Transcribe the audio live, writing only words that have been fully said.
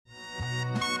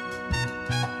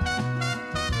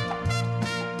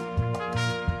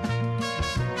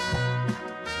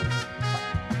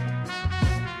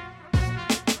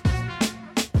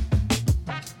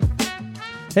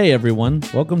Hey everyone,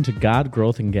 welcome to God,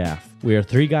 Growth, and Gaff. We are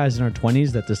three guys in our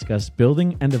 20s that discuss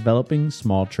building and developing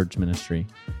small church ministry.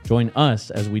 Join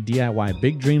us as we DIY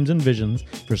big dreams and visions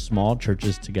for small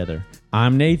churches together.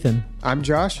 I'm Nathan. I'm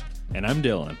Josh. And I'm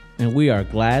Dylan. And we are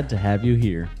glad to have you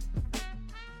here.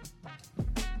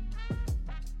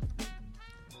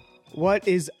 What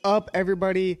is up,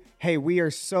 everybody? Hey, we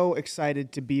are so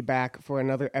excited to be back for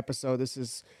another episode. This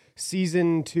is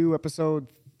season 2, episode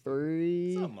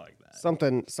 3. Something like that.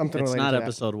 Something It's related not to that.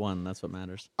 episode 1, that's what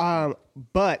matters.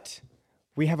 But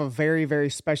we have a very, very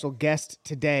special guest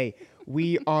today.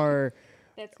 We are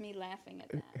That's me laughing at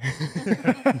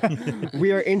that.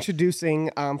 we are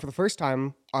introducing for the first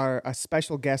time a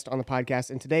special guest on the podcast,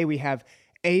 and today we have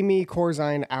Amy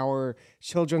Corzine, our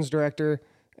children's director.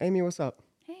 Amy, what's up?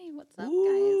 Hey, what's up, guys?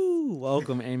 Ooh,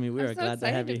 welcome, Amy. We I'm are so glad to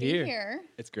excited have you be here.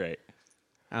 It's great.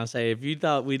 I'll say, if you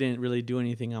thought we didn't really do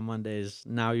anything on Mondays,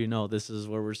 now you know this is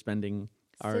where we're spending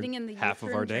our Sitting in the half youth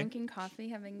of our room, day. drinking coffee,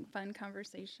 having fun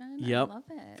conversation. Yep. I love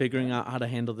it. figuring out how to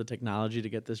handle the technology to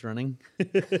get this running.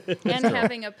 And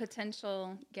having a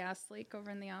potential gas leak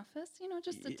over in the office. You know,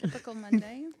 just a typical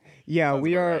Monday. Yeah, Sounds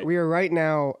we about are right. we are right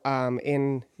now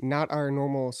in not our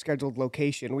normal scheduled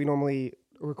location. We normally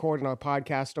record in our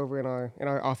podcast over in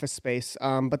our office space,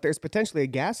 but there's potentially a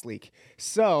gas leak.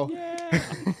 So,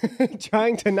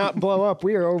 trying to not blow up,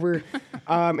 we are over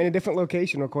in a different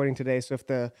location recording today. So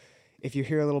if you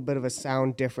hear a little bit of a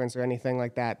sound difference or anything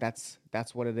like that, that's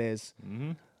what it is.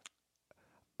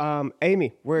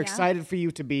 Amy, we're Yeah. excited for you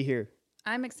to be here.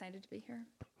 I'm excited to be here.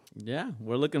 Yeah,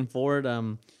 we're looking forward.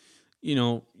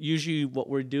 Usually what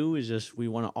we do is just we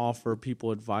want to offer people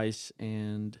advice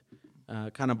and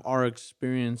kind of our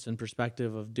experience and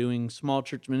perspective of doing small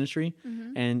church ministry.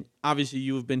 And obviously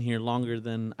you have been here longer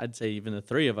than I'd say even the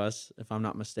three of us, if I'm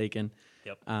not mistaken.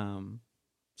 Yep.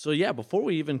 So yeah, before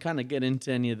we even kind of get into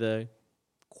any of the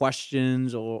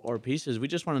questions or pieces, we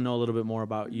just want to know a little bit more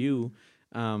about you.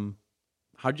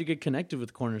 How'd you get connected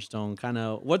with Cornerstone? Kind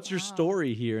of, what's your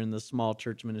story here in the small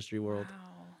church ministry world?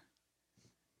 Wow.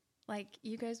 Like,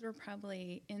 you guys were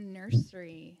probably in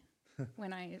nursery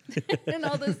when when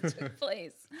all this took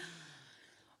place.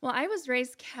 Well, I was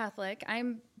raised Catholic.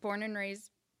 I'm born and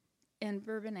raised in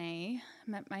Bourbonnais.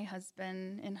 Met my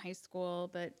husband in high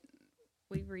school, but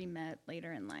we re-met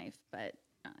later in life. But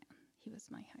he was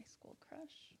my high school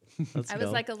crush. Let's I was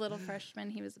go. like a little freshman.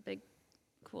 He was a big,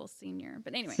 cool senior.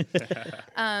 But anyway,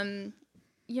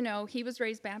 he was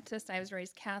raised Baptist. I was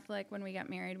raised Catholic. When we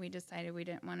got married, we decided we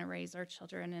didn't want to raise our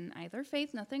children in either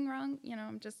faith. Nothing wrong.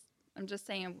 I'm just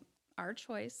saying our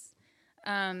choice.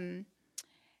 And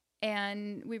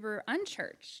we were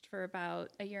unchurched for about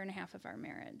a year and a half of our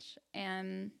marriage.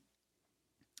 And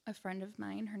a friend of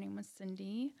mine, her name was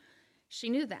Cindy, she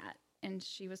knew that. And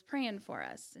she was praying for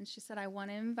us. And she said, I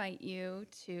want to invite you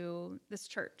to this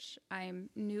church. I'm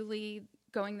newly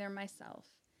going there myself,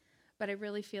 but I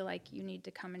really feel like you need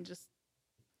to come and just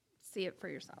see it for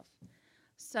yourself.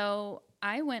 So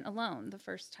I went alone the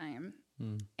first time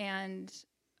and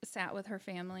sat with her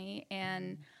family.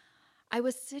 And I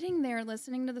was sitting there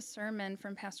listening to the sermon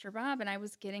from Pastor Bob, and I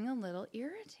was getting a little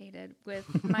irritated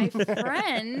with my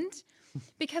friend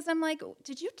because I'm like,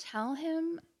 did you tell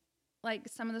him like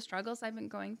some of the struggles I've been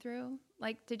going through?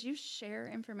 Like, did you share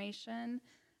information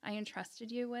I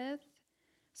entrusted you with?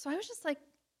 So I was just like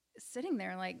sitting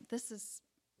there like, this is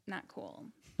not cool.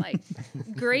 Like,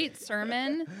 great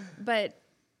sermon, but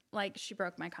like she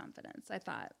broke my confidence. I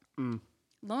thought,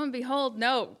 lo and behold,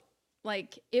 no.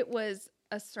 Like, it was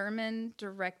a sermon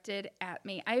directed at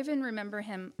me. I even remember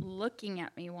him looking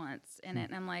at me once in it,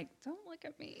 and I'm like, don't look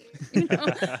at me.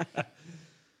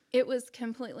 It was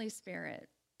completely spirit.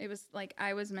 It was like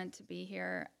I was meant to be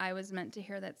here. I was meant to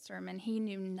hear that sermon. He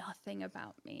knew nothing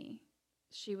about me.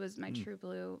 She was my true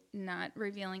blue, not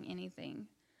revealing anything.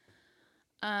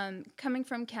 Coming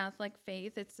from Catholic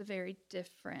faith, it's a very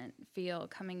different feel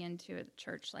coming into a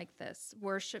church like this.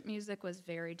 Worship music was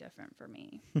very different for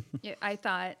me. I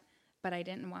thought, but I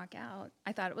didn't walk out.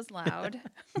 I thought it was loud.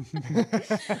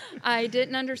 I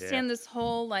didn't understand this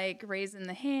whole like raising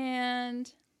the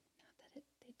hand.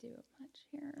 Do it much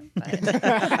here,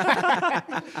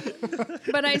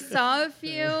 but I saw a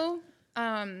few.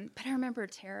 But I remember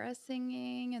Tara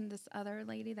singing and this other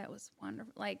lady that was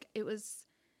wonderful. Like, it was,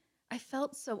 I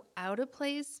felt so out of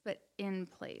place, but in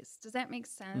place. Does that make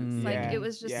sense? Like, it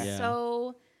was just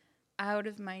so out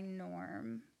of my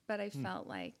norm, but I felt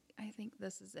like, I think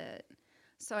this is it.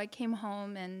 So I came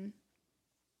home and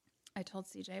I told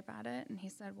CJ about it, and he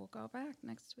said, we'll go back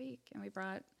next week. And we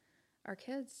brought our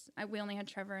kids. We only had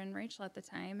Trevor and Rachel at the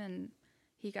time, and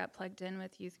he got plugged in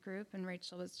with youth group, and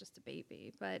Rachel was just a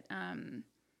baby. But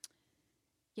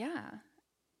Yeah.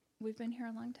 We've been here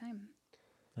a long time.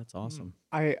 That's awesome.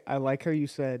 I like how you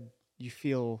said you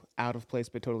feel out of place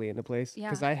but totally into place. Yeah.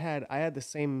 Because I had the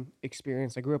same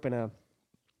experience. I grew up in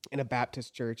a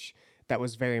Baptist church that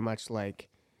was very much like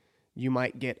you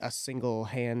might get a single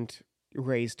hand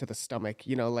raised to the stomach,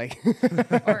 you know, like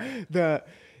Or- the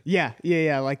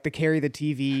like the carry the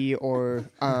TV or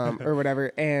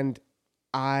whatever. And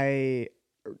I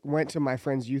went to my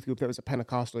friend's youth group that was a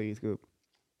Pentecostal youth group.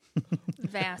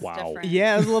 Vast Wow. difference.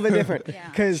 Yeah, it was a little bit different Yeah.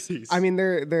 because Jeez. I mean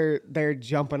they're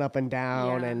jumping up and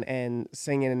down Yeah. and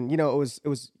singing, and you know it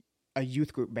was a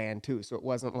youth group band too, so it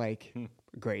wasn't like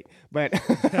great, but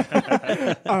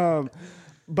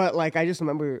but like I just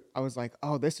remember I was like,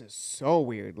 oh, this is so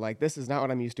weird, like this is not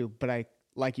what I'm used to, but I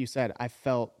like you said, I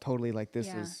felt totally like this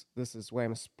Yeah. is where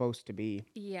I'm supposed to be.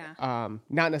 Yeah.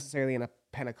 Not necessarily in a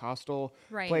Pentecostal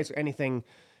Right. place or anything,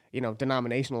 you know,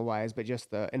 denominational wise, but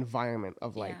just the environment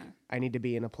of like, Yeah. I need to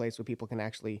be in a place where people can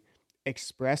actually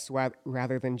express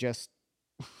rather than just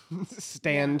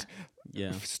stand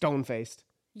Yeah. stone faced.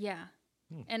 Yeah.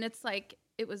 And it's like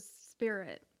it was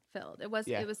spirit filled. It was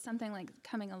Yeah. it was something like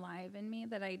coming alive in me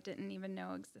that I didn't even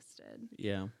know existed.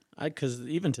 Yeah. Because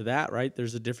even to that, right,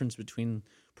 there's a difference between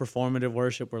performative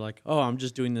worship where, like, oh, I'm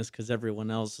just doing this because everyone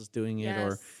else is doing it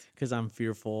or Yes. because I'm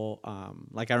fearful.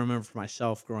 Like, I remember for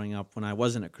myself growing up when I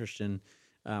wasn't a Christian,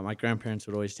 my grandparents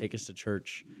would always take us to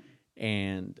church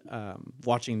and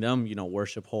watching them, you know,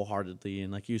 worship wholeheartedly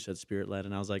and, like you said, spirit led.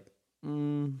 And I was like,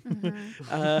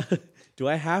 do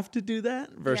I have to do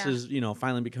that? Versus, you know,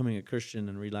 finally becoming a Christian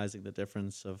and realizing the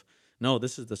difference of, no,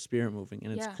 this is the spirit moving.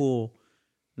 And it's Yeah. cool,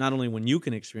 not only when you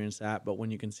can experience that, but when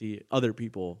you can see other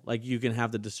people, like you can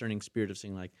have the discerning spirit of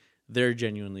seeing like they're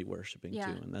genuinely worshiping Yeah.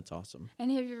 too. And that's awesome.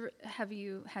 And have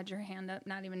you had your hand up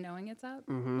not even knowing it's up?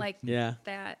 Mm-hmm. Like Yeah.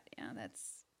 that, yeah,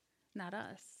 that's not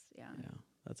us. Yeah. Yeah.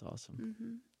 That's awesome.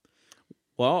 Mm-hmm.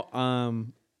 Well,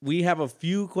 we have a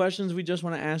few questions we just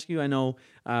want to ask you. I know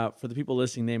for the people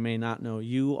listening, they may not know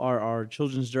you are our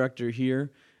children's director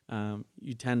here.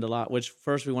 You tend a lot, which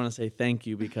first we want to say thank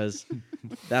you because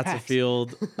that's a Facts.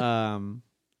 field.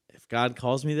 If God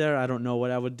calls me there, I don't know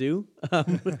what I would do.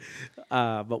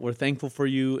 But we're thankful for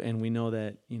you, and we know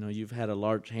that you've had a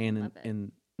large hand Love it.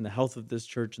 in the health of this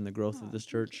church and the growth of this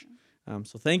thank church.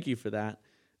 So thank you for that.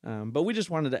 But we just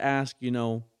wanted to ask,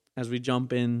 as we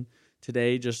jump in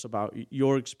today, just about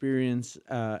your experience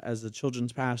as a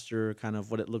children's pastor, kind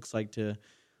of what it looks like to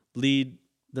lead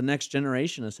the next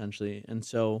generation, essentially. And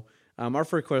so our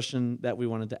first question that we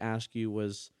wanted to ask you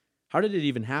was, how did it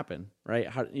even happen, right?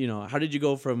 How did you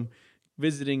go from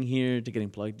visiting here to getting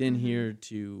plugged in here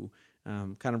to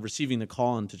kind of receiving the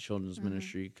call into children's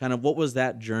ministry? Kind of what was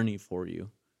that journey for you?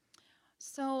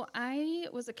 So I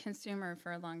was a consumer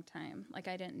for a long time. Like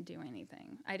I didn't do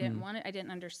anything. I didn't want it. I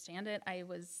didn't understand it. I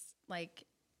was like,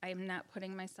 I'm not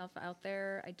putting myself out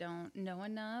there. I don't know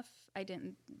enough. I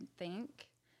didn't think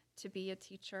to be a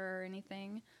teacher or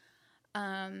anything.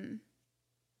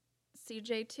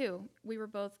 CJ too. We were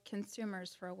both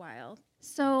consumers for a while.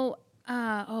 So,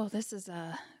 this is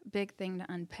a big thing to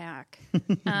unpack.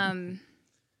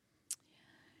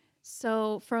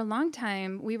 So for a long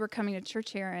time, we were coming to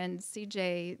church here, and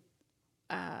CJ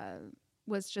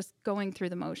was just going through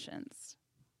the motions.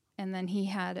 And then he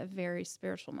had a very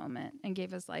spiritual moment and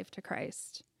gave his life to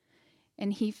Christ.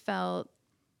 And he felt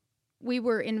we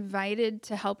were invited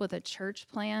to help with a church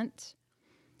plant,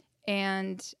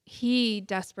 and he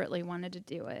desperately wanted to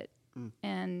do it.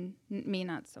 And me,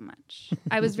 not so much.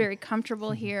 I was very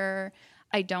comfortable here.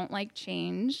 I don't like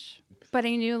change, but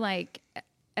I knew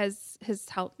as his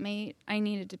helpmate, I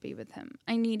needed to be with him.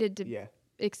 I needed to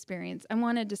experience. I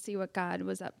wanted to see what God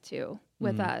was up to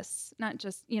with us, not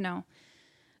just,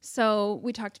 So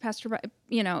we talked to Pastor,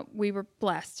 we were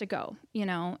blessed to go,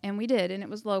 and we did, and it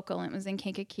was local, and it was in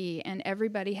Kankakee, and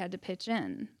everybody had to pitch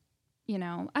in.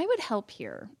 I would help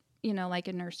here, like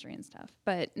a nursery and stuff,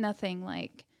 but nothing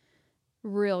like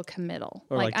real committal.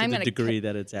 Or like to I'm the gonna degree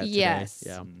that it's at Yes.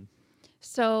 today. Yeah.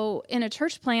 So in a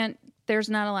church plant, there's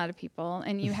not a lot of people,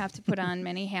 and you have to put on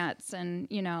many hats, and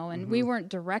and we weren't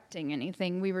directing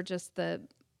anything. We were just the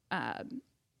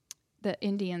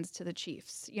Indians to the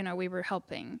chiefs. We were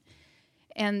helping,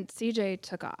 and CJ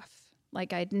took off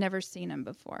like I'd never seen him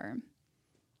before.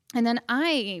 And then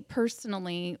I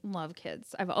personally love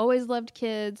kids. I've always loved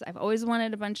kids. I've always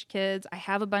wanted a bunch of kids. I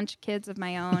have a bunch of kids of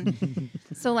my own.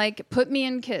 So put me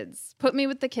in kids. Put me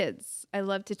with the kids. I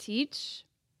love to teach.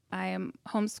 I am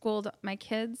homeschooled my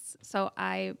kids. So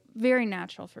very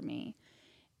natural for me.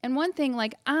 And one thing,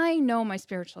 I know my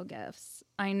spiritual gifts.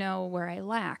 I know where I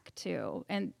lack too.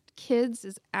 And kids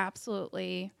is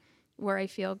absolutely where I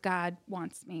feel God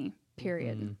wants me,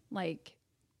 period. Like,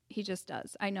 he just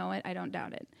does. I know it. I don't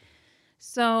doubt it.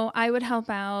 So I would help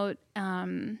out,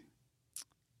 and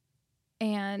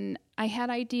I had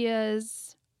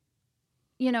ideas.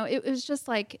 You know, it was just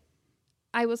like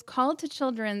I was called to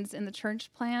children's in the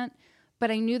church plant, but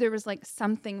I knew there was like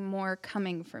something more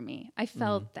coming for me. I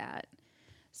felt that.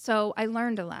 So I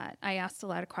learned a lot. I asked a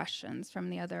lot of questions from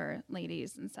the other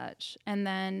ladies and such. And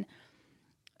then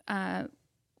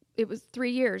it was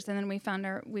 3 years, and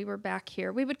then we were back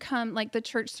here. We would come, like, the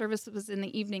church service was in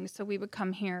the evening, so we would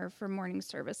come here for morning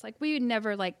service. Like, we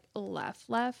never like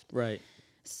left. Right.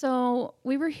 So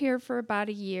we were here for about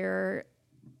a year,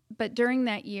 but during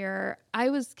that year, I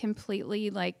was completely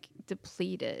like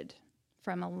depleted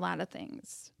from a lot of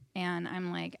things. And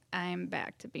I'm like, I'm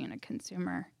back to being a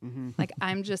consumer. Like,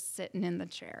 I'm just sitting in the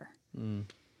chair.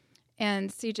 And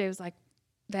CJ was like,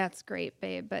 that's great,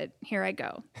 babe, but here I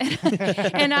go.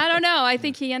 And I don't know. I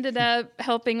think he ended up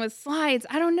helping with slides.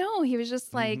 I don't know. He was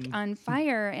just like on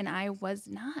fire, and I was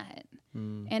not.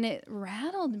 And it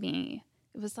rattled me.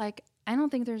 It was like, I don't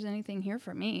think there's anything here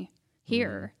for me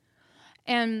here.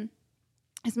 And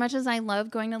as much as I love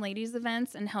going to ladies'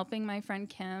 events and helping my friend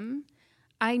Kim,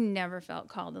 I never felt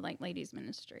called to like ladies'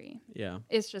 ministry. Yeah.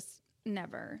 It's just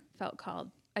never felt called.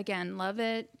 Again, love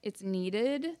it. It's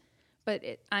needed, but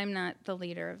I'm not the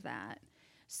leader of that.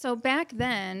 So back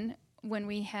then, when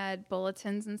we had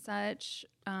bulletins and such,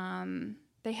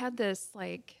 they had this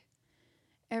like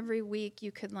every week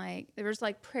you could like, there was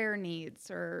like prayer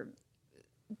needs or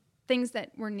things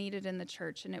that were needed in the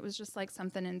church. And it was just like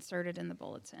something inserted in the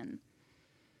bulletin.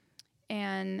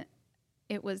 And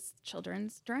it was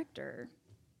children's director.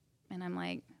 And I'm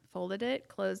like, folded it,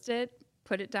 closed it,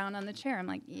 put it down on the chair. I'm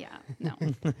like, yeah, no.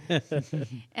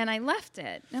 And I left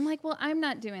it. And I'm like, well, I'm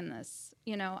not doing this.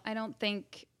 You know,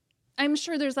 I'm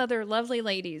sure there's other lovely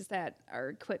ladies that are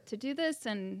equipped to do this,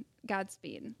 and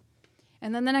Godspeed.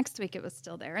 And then the next week it was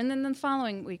still there. And then the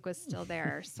following week was still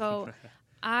there. So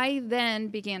I then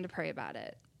began to pray about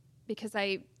it because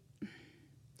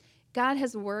God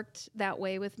has worked that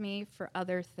way with me for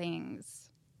other things.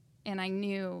 And I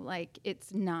knew, like,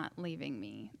 it's not leaving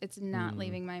me. It's not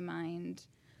leaving my mind.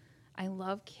 I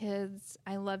love kids.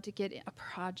 I love to get a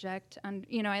project.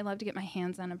 I love to get my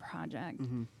hands on a project.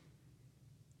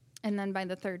 And then by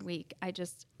the third week, I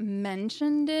just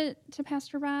mentioned it to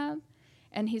Pastor Rob.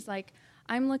 And he's like,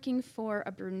 I'm looking for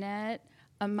a brunette,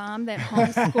 a mom that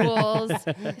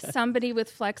homeschools, somebody with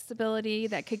flexibility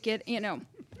that could get,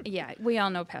 yeah, we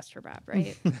all know Pastor Rob,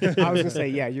 right? I was gonna say,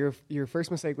 yeah, your first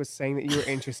mistake was saying that you were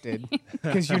interested,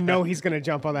 because he's gonna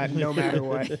jump on that no matter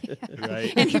what.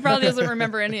 Right. And he probably doesn't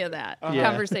remember any of that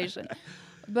conversation.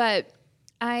 But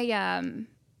I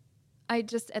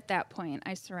just, at that point,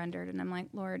 I surrendered, and I'm like,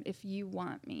 Lord, if you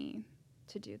want me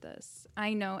to do this,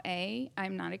 I know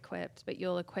I'm not equipped, but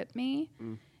you'll equip me,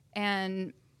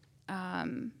 and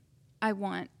I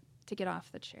want to get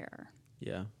off the chair.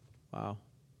 Yeah. Wow.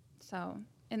 So,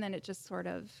 and then it just sort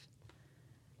of,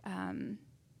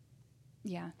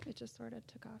 it just sort of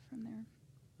took off from there.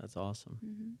 That's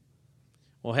awesome.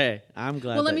 Well, hey, I'm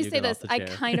glad. Well, let that me you say got this: off the I chair.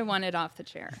 kind of wanted off the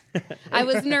chair. I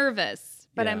was nervous,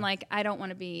 but Yeah. I'm like, I don't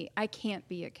want to be. I can't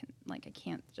be I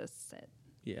can't just sit.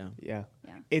 Yeah. Yeah.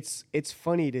 Yeah. It's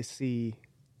funny to see,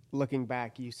 looking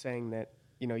back, you saying that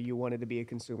you wanted to be a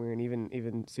consumer, and even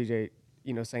CJ,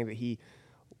 saying that he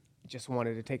just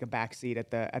wanted to take a back seat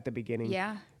at the beginning.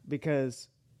 Yeah. Because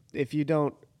if you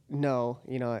don't know,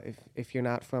 if you're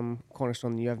not from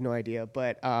Cornerstone, you have no idea.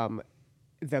 But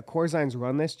the Corzines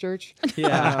run this church.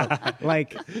 Yeah.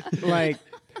 Like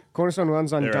Cornerstone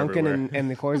runs on They're Duncan everywhere.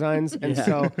 and the Corzines, and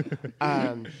so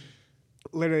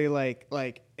literally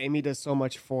like Amy does so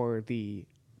much for the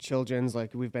children's,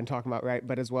 like we've been talking about, right?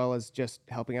 But as well as just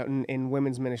helping out in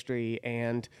women's ministry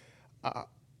and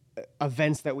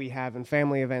events that we have and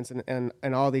family events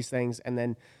and all these things. And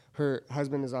then her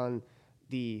husband is on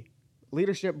the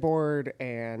leadership board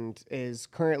and is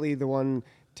currently the one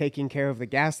taking care of the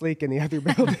gas leak in the other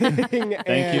building. Thank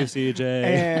you, CJ.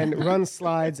 And runs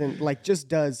slides and like just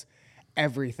does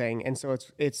everything. And so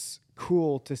it's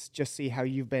cool to just see how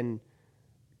you've been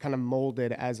kind of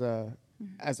molded as a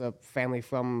family,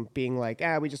 from being like,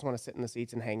 we just want to sit in the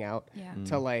seats and hang out,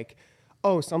 to like,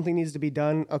 oh, something needs to be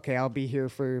done. Okay, I'll be here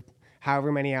for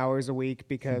however many hours a week,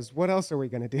 because what else are we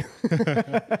going to do?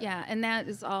 Yeah, and that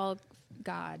is all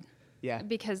God. Yeah.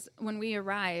 Because when we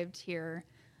arrived here,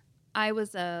 I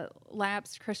was a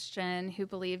lapsed Christian who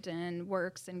believed in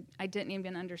works, and I didn't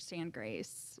even understand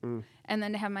grace. And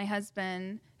then to have my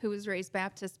husband, who was raised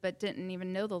Baptist but didn't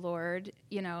even know the Lord,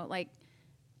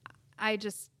 I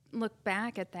just look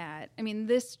back at that. I mean,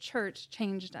 this church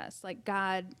changed us. Like,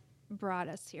 God brought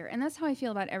us here. And that's how I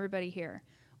feel about everybody here.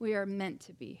 We are meant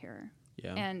to be here.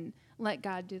 Yeah. And let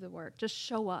God do the work. Just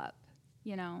show up,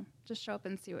 just show up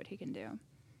and see what he can do.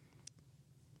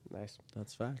 Nice.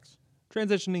 That's facts.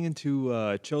 Transitioning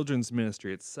into children's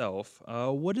ministry itself,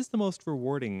 what is the most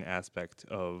rewarding aspect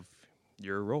of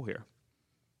your role here?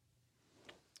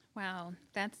 Wow,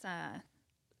 that's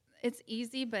it's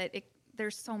easy, but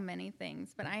there's so many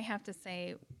things. But I have to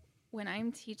say, when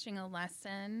I'm teaching a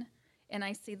lesson and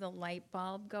I see the light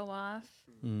bulb go off,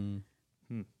 and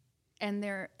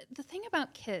the thing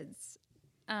about kids,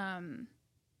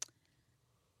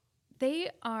 they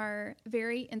are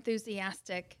very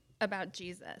enthusiastic about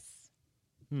Jesus,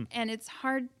 and it's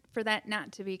hard for that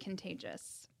not to be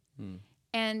contagious.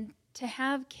 And to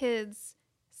have kids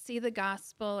see the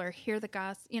gospel or hear the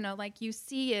gospel, like you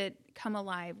see it come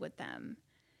alive with them.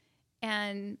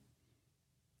 And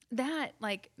that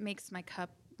makes my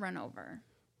cup run over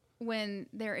when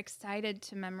they're excited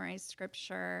to memorize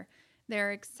scripture.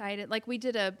 They're excited. Like we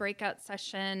did a breakout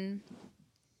session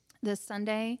this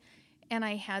Sunday and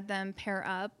I had them pair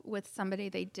up with somebody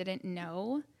they didn't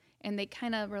know. And they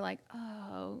kind of were like,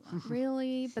 oh,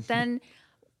 really? But then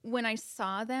when I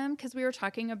saw them, because we were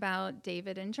talking about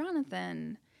David and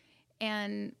Jonathan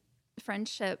and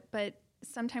friendship, but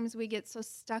sometimes we get so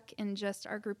stuck in just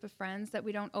our group of friends that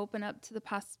we don't open up to the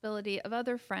possibility of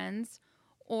other friends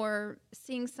or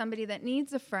seeing somebody that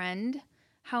needs a friend,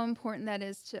 how important that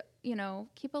is to,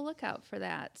 keep a lookout for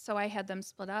that. So I had them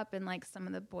split up and some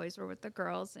of the boys were with the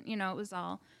girls and, it was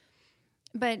all,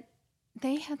 but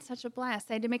they had such a blast.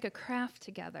 They had to make a craft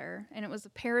together and it was a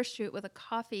parachute with a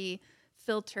coffee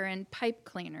filter and pipe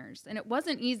cleaners. And it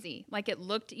wasn't easy. It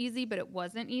looked easy, but it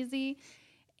wasn't easy.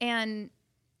 And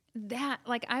that,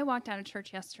 I walked out of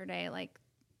church yesterday,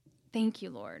 thank you,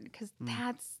 Lord, because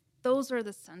those are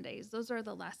the Sundays. Those are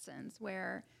the lessons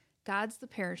where God's the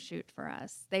parachute for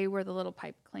us. They were the little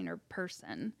pipe cleaner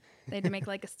person. They had to make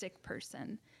a stick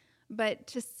person. But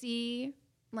to see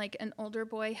an older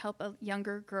boy help a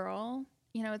younger girl,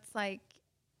 it's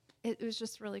it was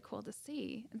just really cool to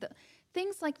see.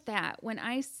 Things like that, when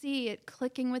I see it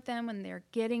clicking with them, when they're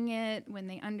getting it, when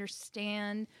they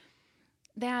understand,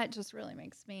 that just really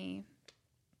makes me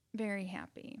very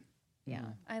happy. Yeah,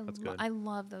 I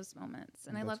love those moments,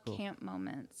 and I love cool. camp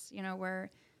moments,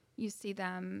 where you see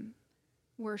them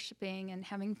worshiping and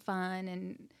having fun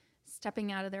and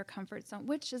stepping out of their comfort zone,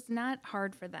 which is not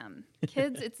hard for them.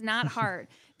 Kids, it's not hard.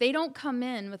 They don't come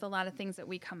in with a lot of things that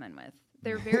we come in with.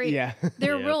 They're very,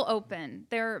 they're real open.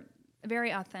 They're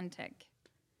very authentic.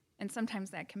 And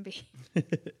sometimes that can be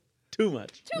too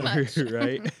much. Too much.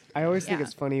 Right? I always think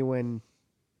it's funny when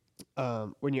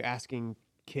you're asking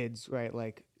kids, right?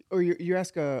 Or you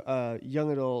ask a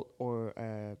young adult or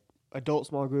a adult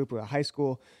small group or a high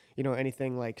school,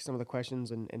 anything some of the questions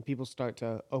and people start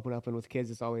to open up, and with kids,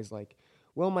 it's always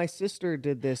well, my sister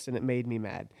did this and it made me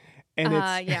mad. And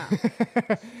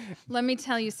Let me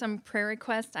tell you some prayer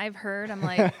requests I've heard. I'm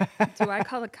like, do I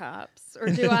call the cops or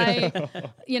do I,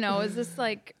 is this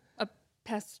a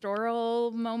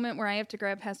pastoral moment where I have to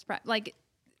grab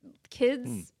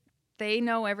kids, they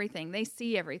know everything. They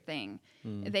see everything.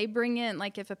 They bring in,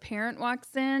 if a parent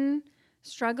walks in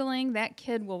struggling, that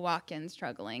kid will walk in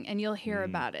struggling and you'll hear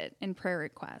about it in prayer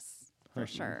requests for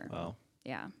sure. Wow.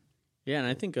 Yeah. Yeah. And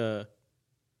I think,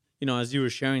 as you were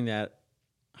sharing that,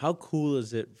 how cool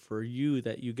is it for you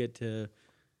that you get to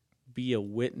be a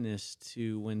witness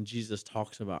to when Jesus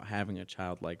talks about having a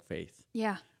childlike faith?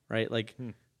 Yeah. Right?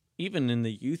 Even in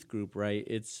the youth group, right?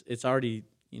 It's already,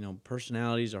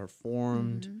 personalities are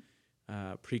formed,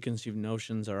 preconceived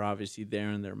notions are obviously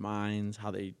there in their minds,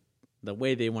 the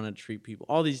way they want to treat people,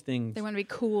 all these things. They want to be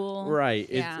cool. Right.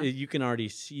 Yeah. You can already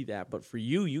see that. But for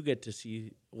you, you get to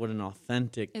see what an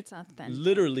authentic, It's authentic.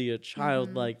 literally a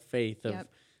childlike faith of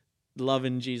Yep.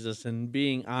 loving Jesus and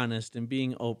being honest and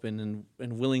being open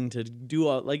and willing to do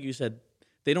all, like you said,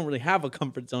 they don't really have a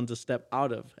comfort zone to step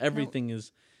out of. Everything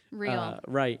is Real.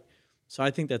 right. So I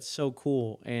think that's so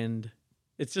cool. And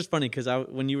it's just funny because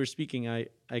when you were speaking, I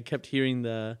kept hearing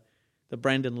the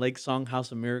Brandon Lake song,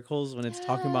 House of Miracles, when it's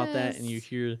talking about that and you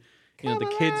hear,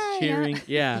 the kids cheering.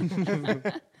 Yeah.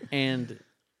 And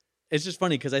it's just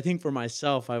funny because I think for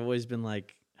myself, I've always been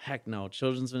heck no,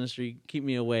 children's ministry, keep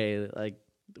me away.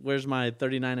 Where's my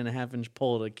 39.5-inch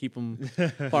pole to keep them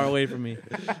far away from me?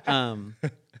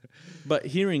 But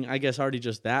hearing, I guess, already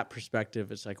just that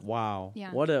perspective, it's wow,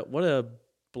 what a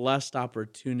blessed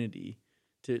opportunity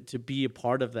to be a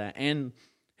part of that and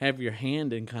have your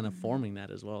hand in kind of forming that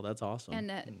as well. That's awesome.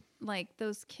 And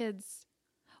those kids,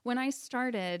 when I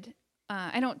started,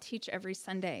 I don't teach every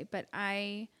Sunday, but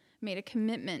I made a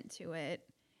commitment to it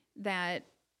that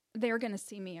they're going to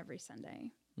see me every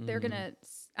Sunday.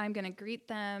 I'm going to greet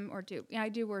them or I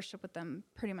do worship with them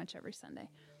pretty much every Sunday.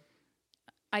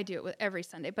 I do it with every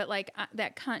Sunday, but like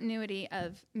that continuity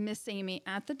of Miss Amy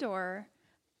at the door,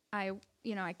 I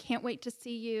can't wait to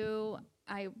see you.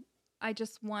 I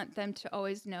just want them to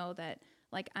always know that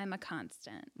like I'm a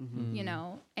constant,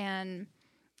 and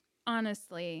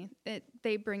honestly,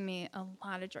 they bring me a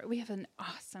lot of joy. We have an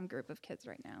awesome group of kids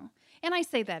right now. And I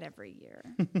say that every year.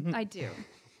 I do.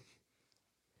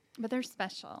 But they're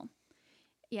special.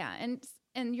 Yeah,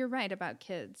 and you're right about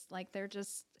kids. Like they're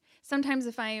just sometimes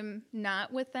if I'm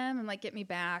not with them, I'm like, get me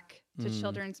back to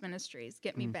children's ministries.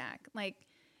 Get me back. Like,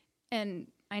 and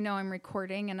I know I'm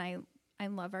recording and I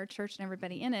love our church and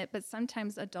everybody in it, but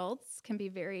sometimes adults can be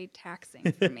very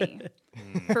taxing for me.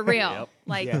 For real. Yep.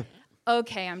 Like,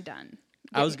 okay, I'm done.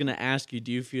 I was going to ask you,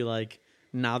 do you feel like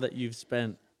now that you've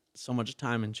spent so much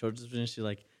time in children's ministry,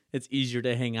 like it's easier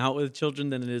to hang out with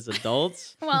children than it is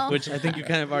adults? Well, which I think you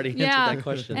kind of already answered that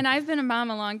question. And I've been a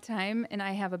mom a long time, and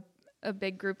I have a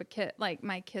big group of kids. Like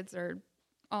my kids are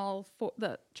all four.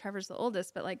 Trevor's the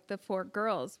oldest, but like the 4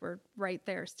 girls were right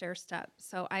there, stair step.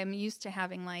 So I'm used to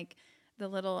having like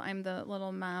I'm the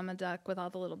little mama duck with all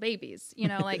the little babies.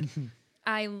 Like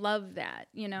I love that.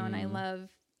 And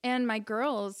and my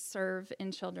girls serve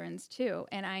in children's too,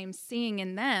 and I'm seeing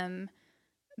in them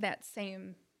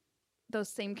those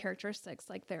same characteristics.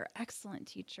 Like they're excellent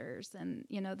teachers, and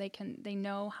they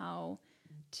know how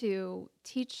to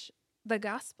teach the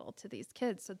gospel to these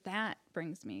kids. So that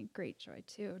brings me great joy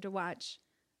too, to watch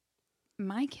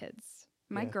my kids,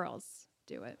 my girls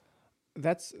do it.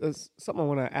 That's something I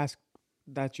want to ask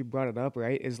that you brought it up,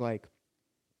 right? Is like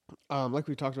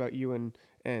we talked about you and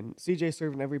CJ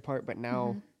serving every part, but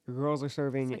now your girls are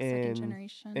serving It's like in second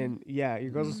generation. and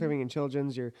your girls are serving in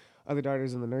children's, your other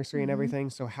daughter's in the nursery and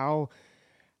everything. So how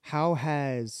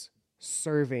has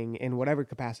serving in whatever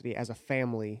capacity as a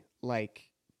family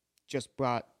like just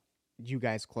brought you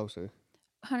guys closer?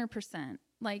 100%.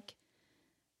 Like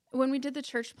when we did the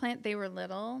church plant, they were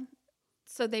little,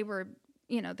 so they were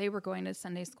going to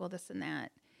Sunday school, this and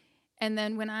that. And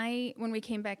then when we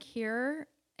came back here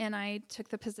and I took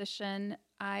the position,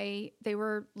 they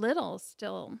were little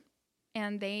still,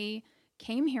 and they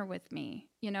came here with me.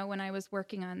 When I was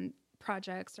working on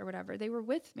projects or whatever, they were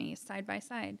with me side by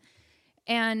side.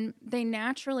 And they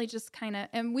naturally just kind of,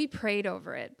 and we prayed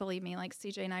over it, believe me, like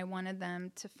CJ and I wanted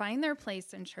them to find their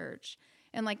place in church.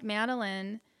 And like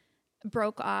Madeline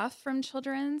broke off from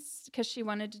children's because she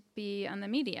wanted to be on the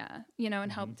media,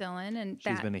 and help Dylan. And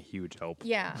She's been a huge help.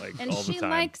 Yeah. Like, and all the she time.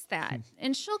 likes that.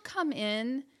 And she'll come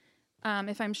in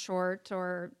if I'm short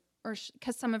or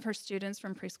because some of her students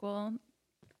from preschool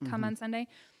come on Sunday.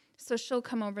 So she'll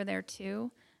come over there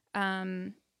too.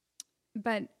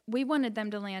 But we wanted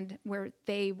them to land where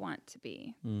they want to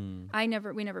be. We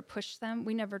never pushed them.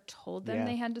 We never told them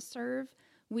they had to serve.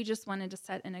 We just wanted to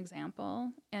set an example,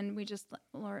 and we just,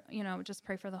 Lord, just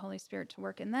pray for the Holy Spirit to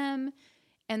work in them.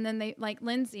 And then they, like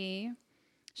Lindsay,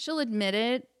 she'll admit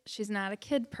it. She's not a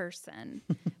kid person,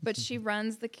 but she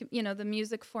runs the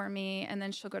music for me, and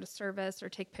then she'll go to service or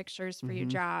take pictures for you,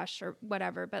 Josh, or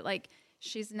whatever. But like,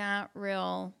 she's not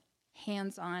real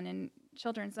hands-on in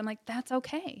children's. I'm like, that's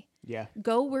okay. Yeah.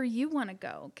 Go where you want to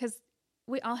go, because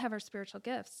we all have our spiritual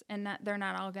gifts, and they're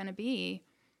not all going to be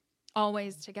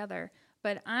always together.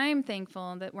 But I'm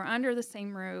thankful that we're under the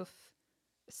same roof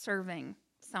serving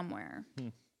somewhere.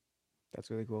 That's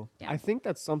really cool. Yeah. I think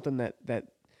that's something that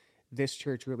this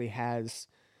church really has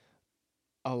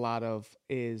a lot of,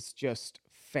 is just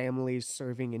families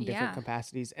serving in different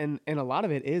capacities. And a lot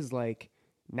of it is like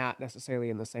not necessarily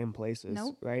in the same places,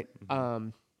 Nope. right? But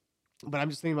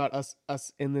I'm just thinking about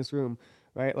us in this room,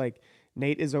 right? Like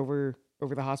Nate is over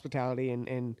the hospitality,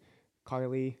 and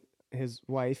Carly, his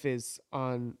wife, is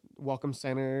on Welcome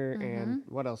Center, and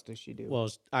what else does she do? Well,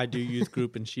 I do youth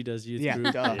group and she does youth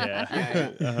group.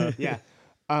 Yeah.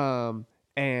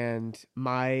 And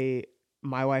my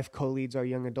wife co-leads our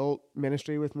young adult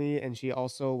ministry with me, and she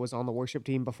also was on the worship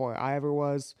team before I ever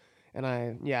was. And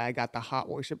I got the hot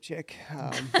worship chick,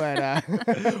 but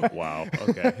Wow.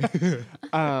 Okay.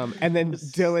 and then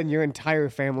Dylan, your entire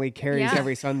family carries Yeah.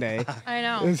 every Sunday. I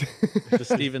know. The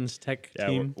Stevens Tech Yeah,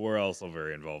 team. we're also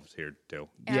very involved here too.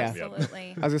 Yeah.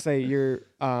 Absolutely. I was gonna say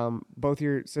both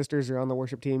your sisters are on the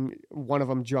worship team. One of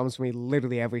them drums for me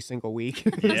literally every single week.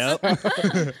 Yep.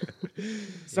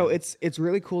 So it's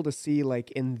really cool to see,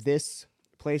 like, in this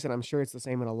place, and I'm sure it's the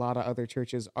same in a lot of other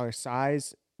churches our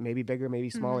size, maybe bigger, maybe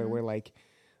smaller, where like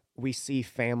we see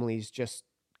families just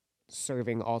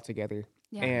serving all together.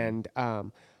 Yeah. And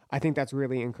I think that's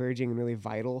really encouraging and really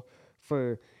vital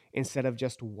for, instead of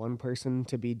just one person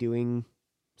to be doing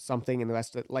something and the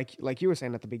rest of, like you were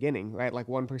saying at the beginning, right? Like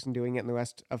one person doing it and the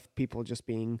rest of people just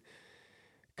being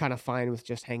kind of fine with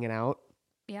just hanging out,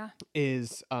 Yeah.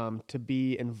 is to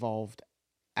be involved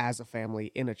as a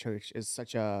family in a church is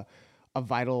such a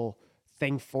vital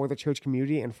thing for the church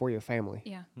community and for your family.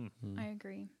 Yeah. I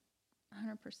agree.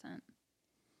 100%.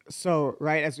 So,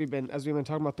 right, as we've been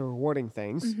talking about the rewarding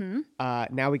things,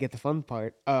 now we get the fun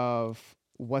part of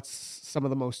what's some of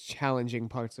the most challenging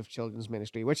parts of children's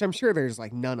ministry, which I'm sure there's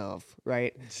like none of,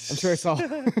 right? I'm sure it's all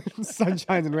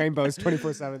sunshines and rainbows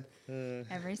 24/7.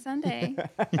 Every Sunday.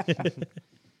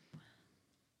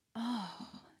 Oh,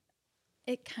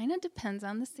 it kind of depends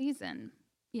on the season.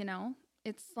 You know,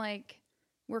 it's like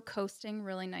we're coasting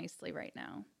really nicely right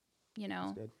now, you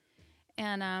know, good.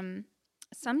 and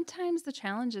sometimes the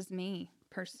challenge is me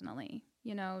personally,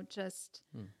 you know, just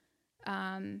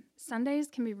Sundays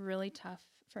can be really tough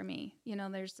for me. You know,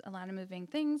 there's a lot of moving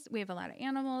things. We have a lot of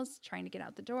animals trying to get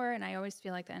out the door. And I always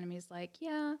feel like the enemy's like,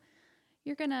 yeah,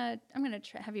 I'm going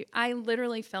to have you. I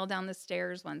literally fell down the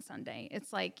stairs one Sunday.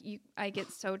 It's like I get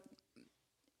so,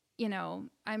 you know,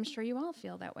 I'm sure you all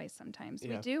feel that way sometimes.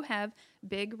 Yeah. We do have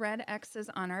big red X's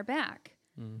on our back.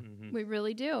 We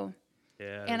really do.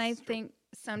 Yeah. And I think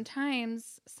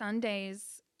sometimes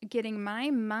Sundays, getting my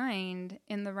mind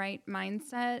in the right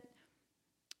mindset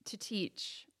to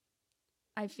teach,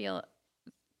 I feel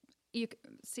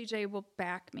CJ will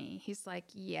back me. He's like,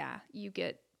 yeah, you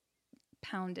get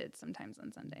pounded sometimes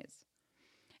on Sundays.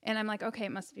 And I'm like, okay,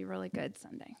 it must be really good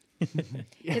Sunday.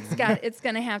 It's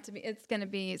going to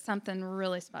be something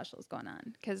really special is going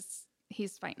on, because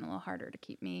he's fighting a little harder to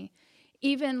keep me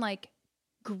even like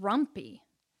grumpy.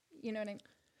 You know what I mean?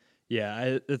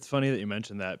 Yeah, it's funny that you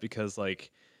mentioned that, because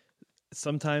like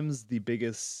sometimes the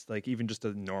biggest, like even just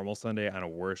a normal Sunday on a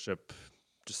worship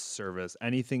just service,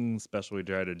 anything special we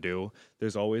try to do,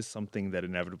 there's always something that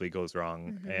inevitably goes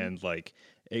wrong. And like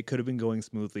it could have been going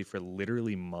smoothly for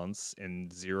literally months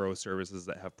and 0 services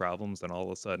that have problems, and all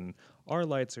of a sudden our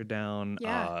lights are down,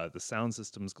 the sound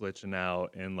system's glitching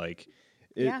out, and like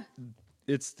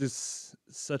it's this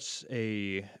such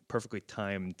a perfectly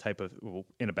timed type of, well,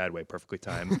 in a bad way, perfectly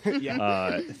timed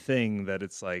thing, that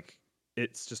it's like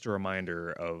it's just a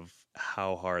reminder of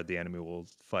how hard the enemy will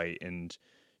fight and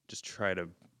just try to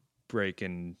break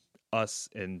in us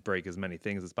and break as many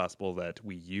things as possible that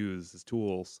we use as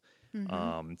tools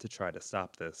to try to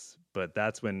stop this. But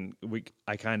that's when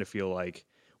I kind of feel like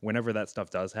whenever that stuff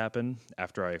does happen,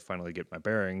 after I finally get my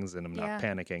bearings and I'm not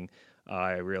panicking,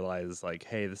 I realize like,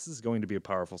 hey, this is going to be a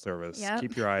powerful service. Yep.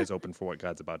 Keep your eyes open for what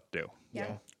God's about to do.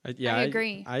 I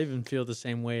agree. I even feel the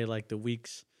same way. Like the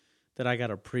weeks that I got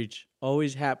to preach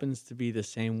always happens to be the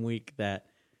same week that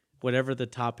whatever the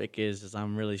topic is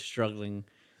I'm really struggling.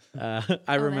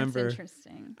 I remember. That's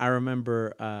interesting. I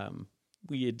remember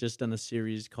we had just done a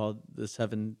series called the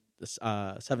Seven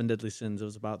Deadly Sins. It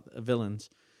was about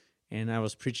villains, and I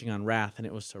was preaching on wrath, and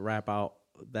it was to wrap out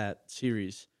that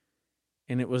series.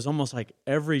 And it was almost like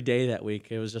every day that week,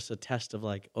 it was just a test of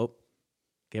like, oh,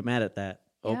 get mad at that.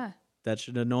 Oh, that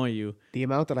should annoy you. The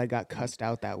amount that I got cussed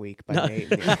out that week by Nate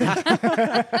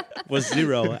was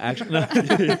 0, actually.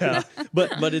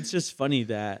 But it's just funny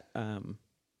that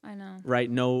I know.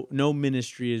 Right? No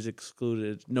ministry is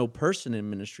excluded. No person in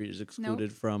ministry is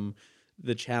excluded from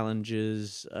the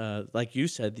challenges. Like you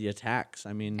said, the attacks.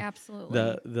 I mean,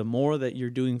 absolutely. The more that you're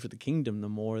doing for the kingdom, the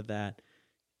more that,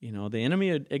 you know, the enemy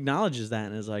acknowledges that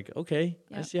and is like, okay,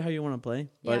 I see how you want to play.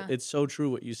 But it's so true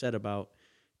what you said about,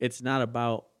 it's not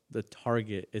about the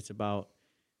target. It's about,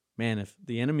 man, if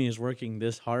the enemy is working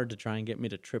this hard to try and get me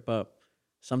to trip up,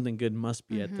 something good must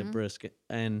be at the brisk.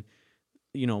 And,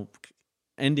 you know,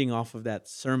 ending off of that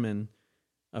sermon,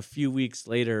 a few weeks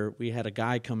later, we had a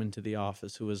guy come into the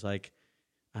office who was like,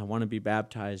 I want to be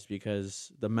baptized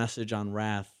because the message on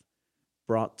wrath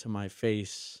brought to my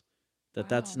face that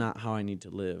that's not how I need to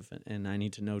live. And I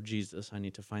need to know Jesus. I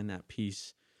need to find that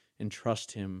peace and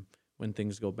trust him when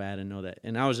things go bad and know that.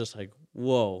 And I was just like,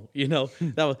 whoa, you know,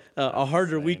 that was a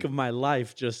harder week of my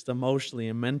life, just emotionally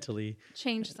and mentally.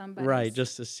 Change somebody. Right,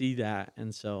 just to see that.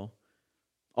 And so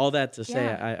all that to say,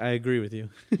 I agree with you.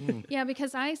 Yeah,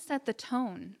 because I set the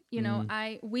tone. You know,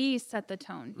 we set the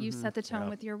tone. You set the tone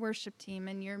with your worship team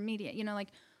and your media. You know, like,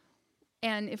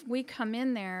 and if we come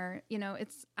in there, you know,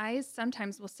 I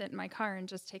sometimes will sit in my car and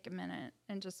just take a minute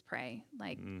and just pray,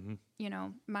 like, you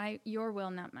know, your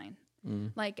will, not mine.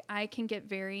 Like I can get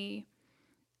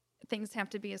things have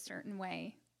to be a certain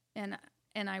way, and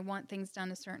I want things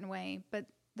done a certain way. But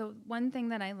the one thing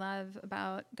that I love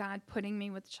about God putting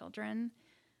me with children,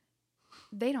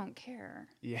 they don't care.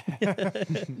 Yeah.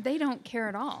 They don't care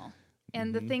at all.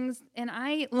 And the things, and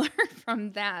I learned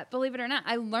from that, believe it or not,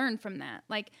 I learned from that.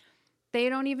 Like, they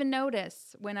don't even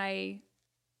notice when I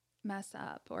mess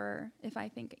up or if I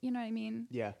think, you know what I mean?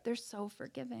 Yeah. They're so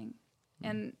forgiving.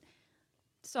 And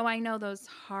so I know those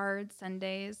hard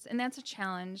Sundays, and that's a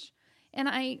challenge. And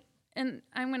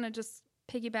I'm going to just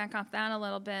piggyback off that a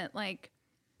little bit. Like,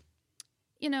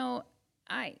 you know,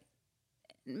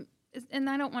 and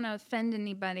I don't want to offend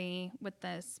anybody with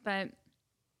this, but,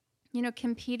 you know,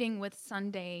 competing with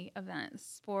Sunday events,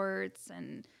 sports,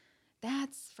 and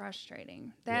that's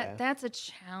frustrating. That's a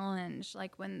challenge,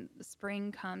 like when the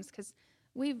spring comes, because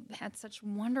we've had such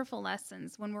wonderful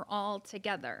lessons when we're all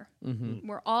together.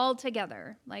 We're all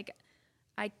together. Like,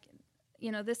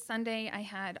 this Sunday I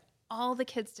had all the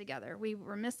kids together. We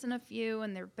were missing a few,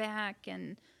 and they're back,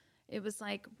 and it was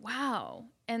like, wow.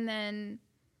 And then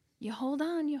you hold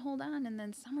on, and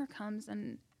then summer comes,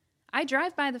 and I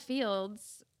drive by the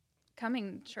fields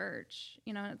coming to church,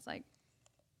 and it's like,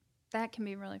 that can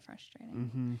be really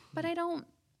frustrating. But I don't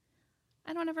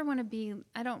ever want to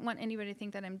I don't want anybody to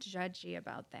think that I'm judgy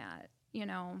about that,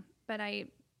 but I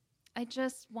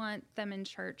just want them in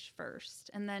church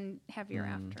first and then have your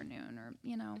afternoon, or,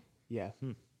 Yeah.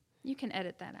 you can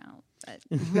edit that out. But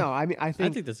No, I mean, I I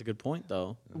think think that's a good point,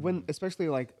 though. when, especially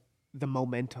like the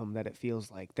momentum that it feels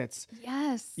like, that's,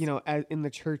 yes. in the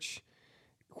church,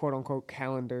 quote unquote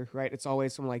calendar, right? It's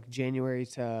always from like January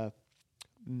to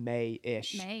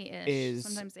May-ish. May-ish,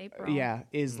 sometimes April. Yeah,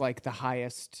 is like the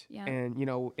highest. Yeah. And,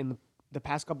 in the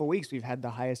past couple of weeks, we've had the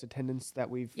highest attendance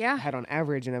that we've Yeah. had on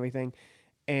average and everything.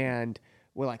 And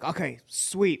we're like, okay,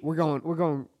 sweet. We're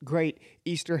going great.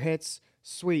 Easter hits,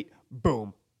 sweet.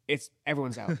 Boom.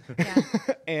 Everyone's out. Yeah.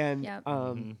 And, Yep.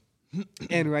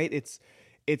 and right,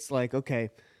 it's like,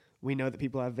 okay, we know that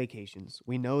people have vacations.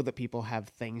 We know that people have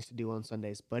things to do on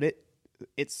Sundays, but it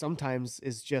sometimes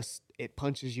is just, it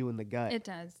punches you in the gut. It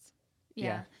does. Yeah.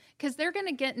 Yeah. Because they're going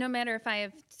to get, no matter if I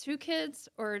have 2 kids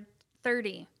or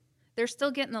 30, they're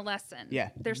still getting the lesson. Yeah.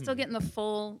 They're still getting the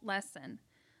full lesson.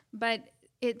 But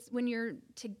it's when you're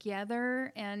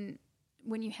together and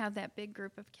when you have that big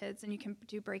group of kids and you can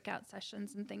do breakout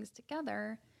sessions and things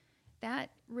together,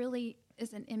 that really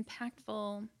is an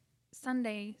impactful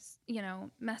Sunday,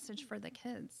 message for the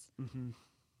kids. And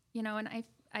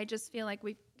I just feel like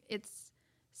it's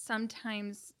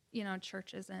sometimes,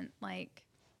 church isn't like,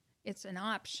 it's an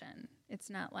option.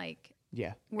 It's not like,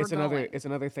 Yeah. We're It's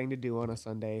another thing to do on a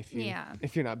Sunday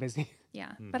if you're not busy.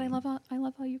 yeah. But I love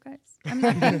all you guys. I'm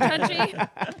not being touchy.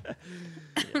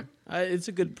 It's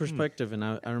a good perspective, and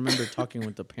I remember talking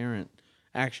with the parent,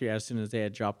 actually, as soon as they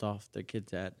had dropped off the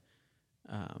kids at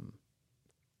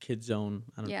Kid Zone.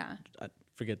 I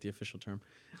forget the official term.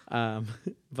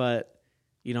 But,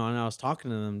 and I was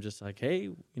talking to them just like, hey,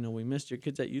 we missed your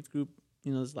kids at youth group,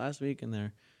 this last week, and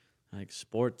they're like,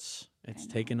 sports, it's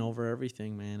taken over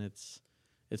everything, man. It's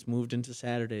moved into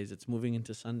Saturdays, it's moving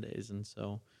into Sundays, and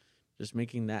so just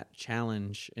making that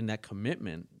challenge and that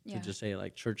commitment to just say,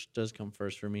 like, church does come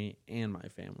first for me and my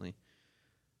family.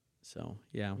 So,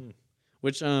 yeah.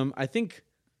 Which I think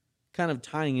kind of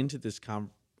tying into this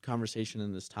conversation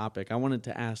and this topic, I wanted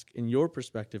to ask, in your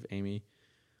perspective, Amy,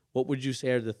 what would you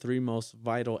say are the 3 most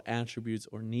vital attributes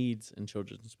or needs in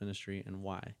children's ministry, and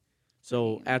why?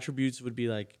 So attributes would be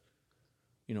like,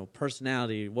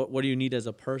 personality. What do you need as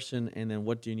a person, and then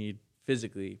what do you need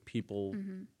physically? People,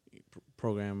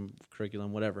 program,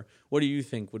 curriculum, whatever. What do you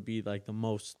think would be like the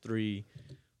most 3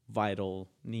 vital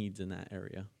needs in that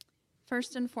area?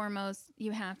 First and foremost,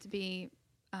 you have to be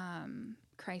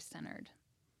Christ-centered,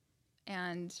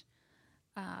 and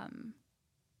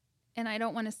I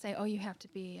don't want to say, oh, you have to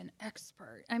be an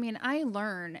expert. I mean, I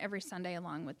learn every Sunday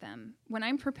along with them. When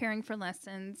I'm preparing for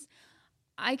lessons,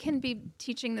 I can be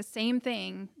teaching the same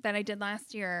thing that I did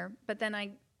last year, but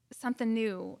then something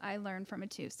new I learned from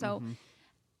it too. So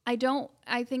I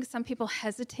think some people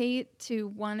hesitate to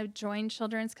want to join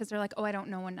children's because they're like, oh, I don't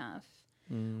know enough.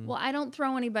 Well, I don't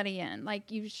throw anybody in. Like,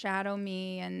 you shadow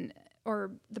me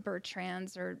or the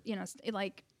Bertrands or,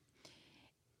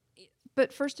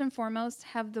 but first and foremost,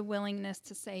 have the willingness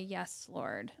to say, yes,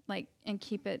 Lord, and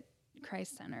keep it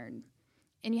Christ-centered.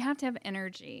 And you have to have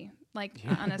energy,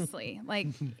 honestly.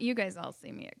 You guys all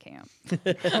see me at camp.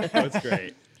 That's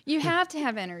great. You have to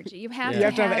have energy. You have You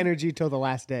have to have energy till the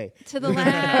last day. To the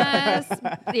last,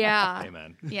 yeah.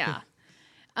 Amen. Yeah.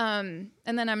 And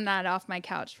then I'm not off my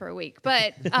couch for a week.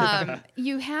 But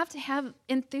you have to have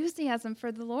enthusiasm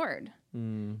for the Lord.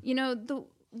 The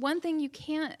one thing you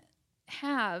can't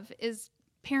have is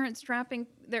parents dropping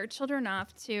their children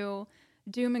off to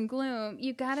doom and gloom.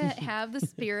 You gotta have the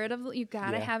spirit of, you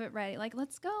gotta have it ready. Like,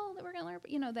 let's go, we're gonna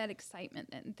learn, that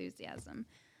excitement, that enthusiasm.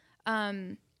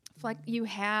 You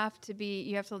have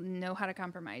to know how to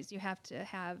compromise. You have to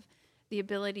have the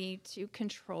ability to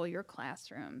control your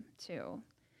classroom too,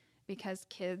 because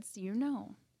kids,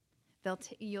 you'll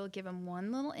give them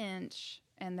one little inch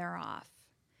and they're off.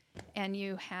 And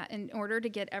in order to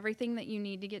get everything that you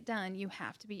need to get done, you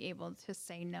have to be able to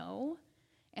say no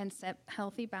and set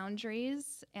healthy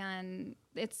boundaries. And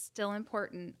it's still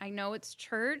important. I know it's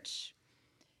church,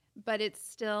 but it's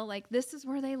still like, this is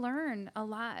where they learn a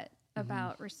lot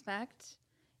about respect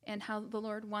and how the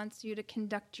Lord wants you to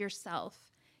conduct yourself.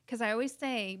 Because I always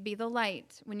say, be the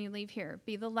light when you leave here.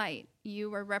 Be the light.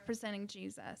 You are representing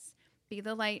Jesus. Be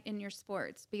the light in your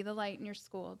sports. Be the light in your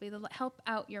school. Help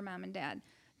out your mom and dad.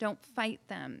 Don't fight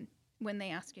them when they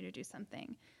ask you to do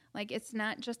something. Like, it's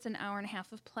not just an hour and a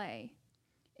half of play.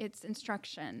 It's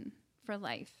instruction for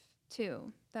life,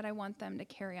 too, that I want them to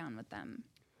carry on with them.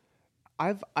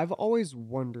 I've always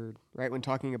wondered, right, when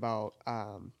talking about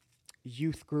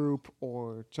youth group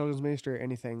or children's ministry or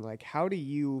anything, like, how do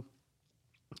you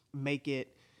make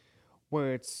it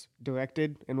where it's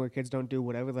directed and where kids don't do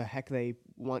whatever the heck they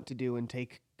want to do and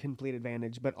take complete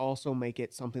advantage, but also make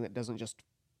it something that doesn't just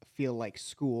feel like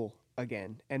school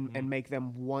again and make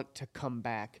them want to come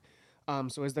back?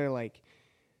 So is there like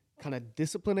kind of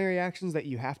disciplinary actions that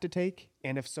you have to take?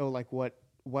 And if so, like what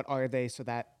are they, so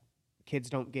that kids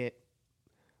don't get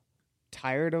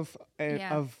tired of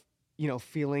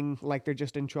feeling like they're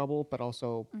just in trouble, but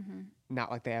also not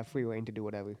like they have free reign to do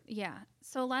whatever? Yeah.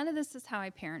 So a lot of this is how I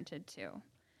parented too.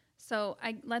 So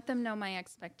I let them know my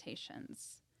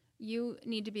expectations. You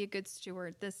need to be a good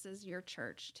steward. This is your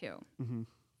church too.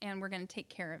 And we're going to take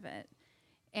care of it.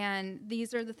 And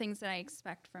these are the things that I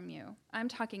expect from you. I'm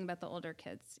talking about the older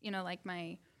kids, like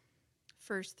my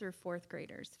 1st through 4th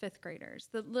graders, 5th graders,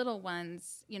 the little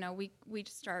ones, we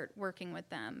start working with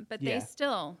them, but they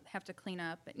still have to clean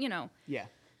up, Yeah.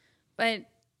 But,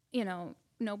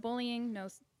 no bullying, no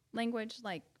language,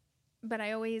 but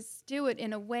I always do it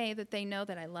in a way that they know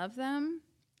that I love them,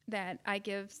 that I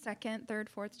give 2nd, 3rd,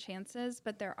 4th chances,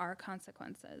 but there are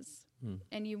consequences.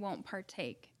 And you won't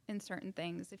partake in certain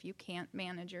things if you can't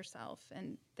manage yourself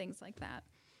and things like that.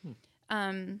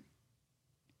 And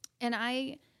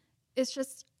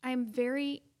I'm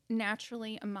very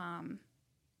naturally a mom,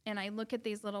 and I look at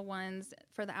these little ones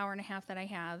for the hour and a half that I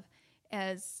have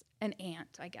as an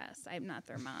aunt, I guess. I'm not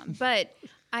their mom, but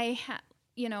I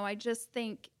just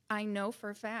think I know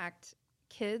for a fact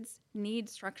kids need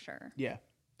structure. Yeah.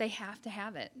 They have to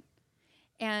have it,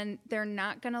 and they're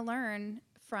not going to learn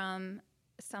from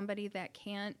somebody that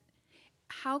can't.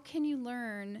 How can you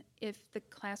learn if the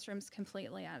classroom's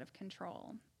completely out of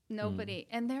control? Nobody.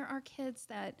 And there are kids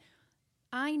that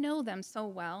I know them so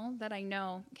well that I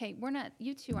know, okay,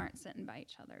 you two aren't sitting by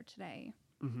each other today.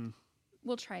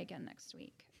 We'll try again next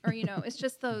week. Or, it's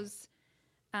just those,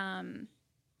 the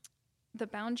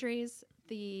boundaries,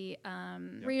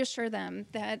 reassure them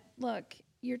that, look,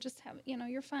 you're just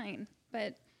you're fine.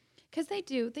 But because they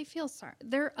feel sorry.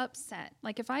 They're upset.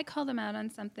 Like if I call them out on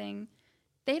something,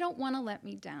 they don't want to let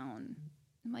me down.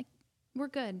 I'm like, we're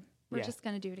good. We're just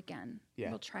going to do it again.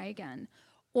 We'll try again.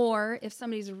 Or if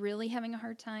somebody's really having a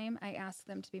hard time, I ask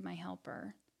them to be my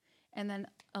helper. And then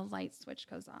a light switch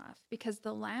goes off. Because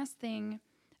the last thing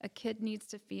a kid needs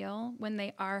to feel when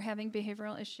they are having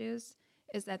behavioral issues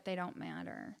is that they don't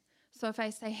matter. So if I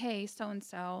say, hey,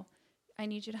 so-and-so, I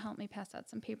need you to help me pass out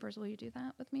some papers. Will you do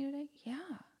that with me today? Yeah.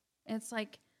 And it's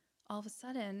like all of a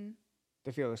sudden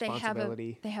They feel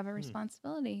responsibility. They have a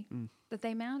responsibility that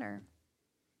they matter.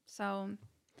 So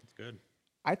That's good.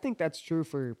 I think that's true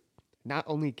for not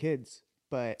only kids,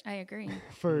 but I agree.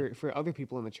 for other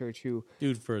people in the church who...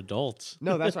 Dude, for adults.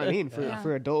 No, that's what I mean.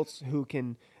 For adults who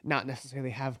can not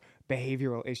necessarily have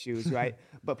behavioral issues, right?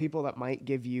 But people that might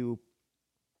give you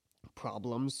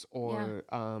problems or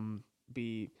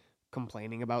be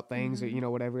complaining about things or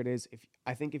whatever it is.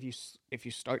 I think if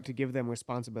you start to give them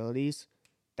responsibilities,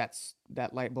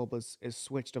 that light bulb is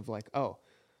switched of like, oh,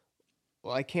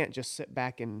 well, I can't just sit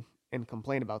back and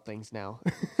complain about things now.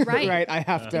 Right. Right. I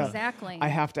have to Exactly. I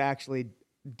have to actually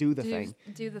do the thing.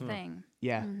 Do the thing.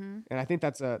 Yeah. And I think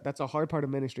that's a hard part of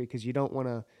ministry, because you don't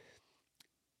want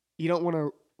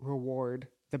to reward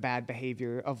the bad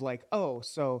behavior of like, oh,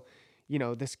 so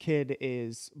this kid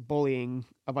is bullying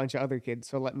a bunch of other kids,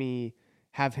 so let me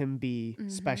have him be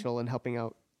special and helping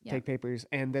out take papers.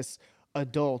 And this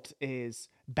adult is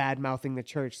bad mouthing the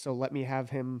church, so let me have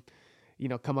him,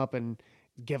 come up and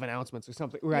give announcements or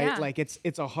something, right? Yeah. Like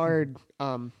it's a hard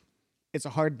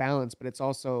balance, but it's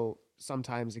also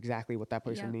sometimes exactly what that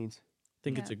person needs. I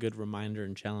think it's a good reminder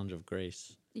and challenge of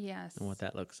grace Yes. and what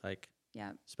that looks like.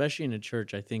 Yeah. Especially in a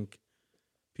church, I think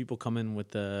people come in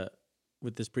with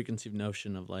this preconceived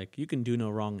notion of like, you can do no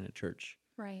wrong in a church.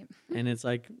 Right. And it's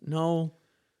like, no,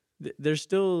 there's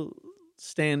still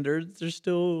standards. There's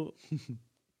still,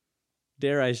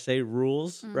 dare I say,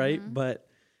 rules, right? But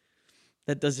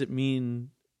that doesn't mean,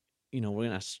 we're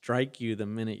going to strike you the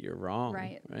minute you're wrong.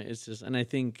 Right. It's just, and I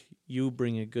think you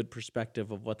bring a good perspective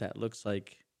of what that looks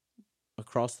like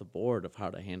across the board of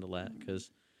how to handle that. Because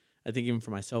I think even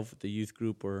for myself with the youth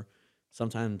group or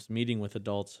sometimes meeting with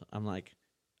adults, I'm like,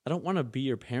 I don't want to be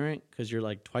your parent because you're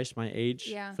like twice my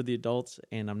age for the adults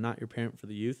and I'm not your parent for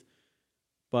the youth.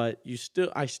 But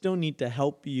I still need to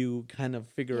help you kind of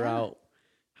figure out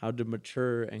how to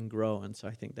mature and grow. And so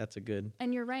I think that's a good.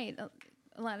 And you're right.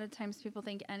 A lot of times people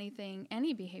think any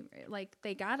behavior, like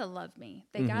they gotta love me,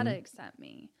 they gotta accept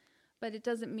me, but it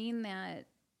doesn't mean that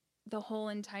the whole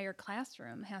entire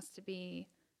classroom has to be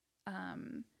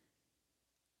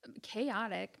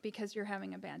chaotic because you're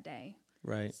having a bad day.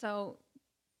 Right. So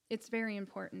it's very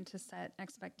important to set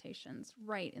expectations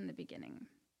right in the beginning.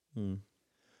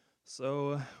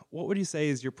 So what would you say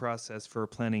is your process for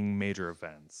planning major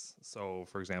events? So,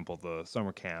 for example, the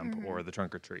summer camp or the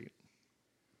trunk or treat.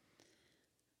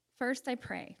 First, I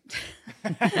pray.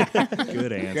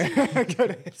 Good answer.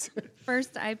 Good answer.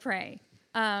 First, I pray.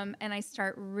 And I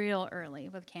start real early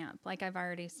with camp. Like I've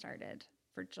already started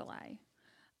for July.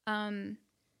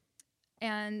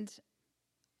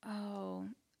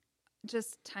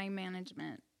 Just time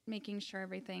management, making sure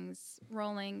everything's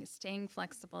rolling, staying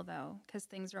flexible though, because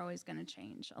things are always going to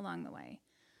change along the way.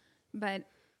 But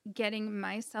getting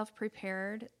myself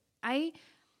prepared, I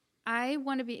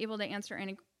want to be able to answer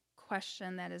any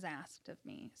question that is asked of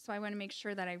me. So I want to make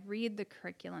sure that I read the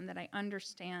curriculum, that I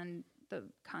understand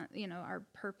our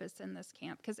purpose in this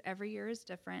camp, because every year is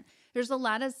different. There's a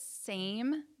lot of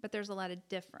same, but there's a lot of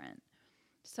different.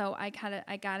 So I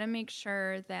got to make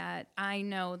sure that I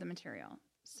know the material.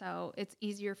 So it's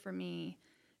easier for me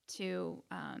to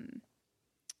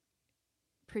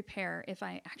prepare if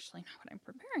I actually know what I'm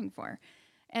preparing for.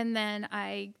 And then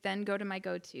I go to my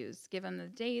go-tos, give them the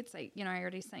dates. I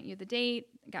already sent you the date,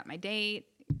 got my date,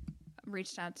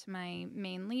 reached out to my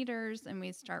main leaders, and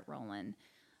we start rolling.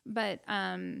 But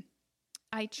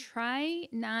I try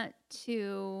not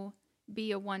to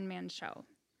be a one-man show.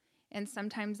 And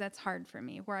sometimes that's hard for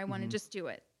me, where I want to just do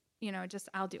it.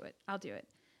 I'll do it.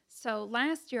 So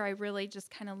last year, I really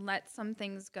just kind of let some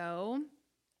things go,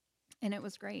 and it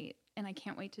was great. And I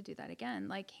can't wait to do that again,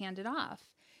 like hand it off.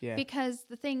 Yeah. Because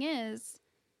the thing is,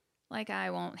 like, I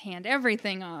won't hand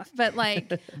everything off, but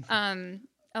like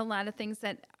a lot of things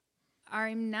that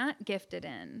I'm not gifted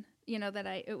in,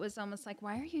 it was almost like,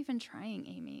 why are you even trying,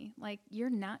 Amy? Like, you're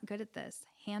not good at this.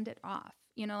 Hand it off.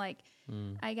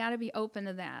 I got to be open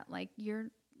to that. Like,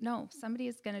 somebody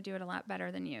is going to do it a lot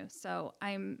better than you. So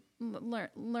I'm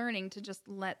learning to just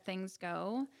let things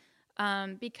go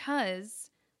because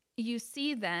you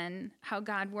see then how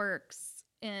God works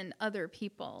in other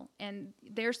people and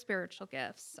their spiritual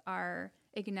gifts are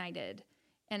ignited,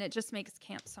 and it just makes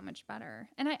camp so much better.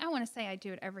 And I want to say I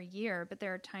do it every year, but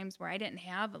there are times where I didn't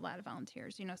have a lot of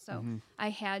volunteers, so I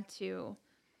had to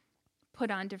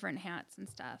put on different hats and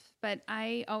stuff. But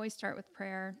I always start with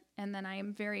prayer, and then I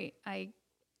am very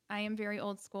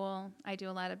old school. I do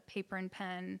a lot of paper and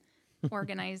pen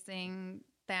organizing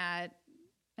that,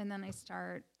 and then I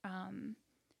start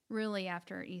really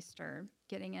after Easter,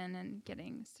 getting in and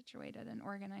getting situated and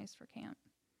organized for camp.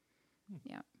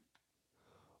 Yeah.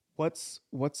 What's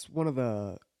one of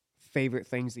the favorite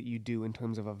things that you do in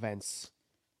terms of events,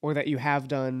 or that you have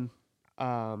done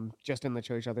just in the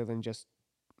church, other than just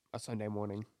a Sunday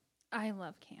morning? I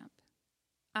love camp.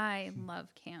 I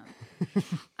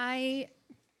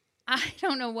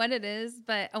don't know what it is,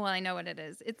 but I know what it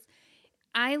is.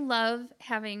 I love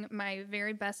having my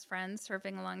very best friends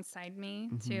serving alongside me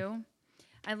too.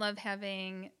 I love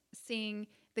seeing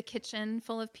the kitchen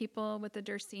full of people with the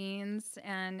Dursines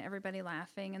and everybody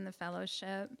laughing in the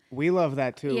fellowship. We love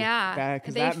that too. Yeah,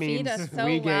 because they that feed means us so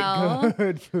we well. get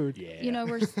good food. Yeah.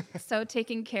 We're so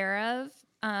taken care of,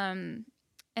 and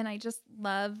I just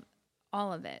love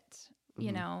all of it.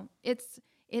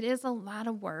 It is a lot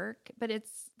of work, but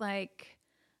it's like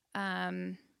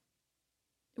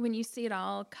when you see it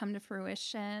all come to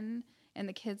fruition and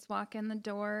the kids walk in the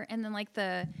door, and then like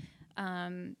the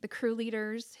crew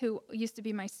leaders who used to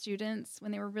be my students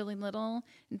when they were really little,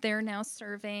 they're now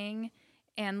serving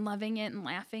and loving it and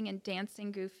laughing and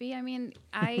dancing goofy. I mean,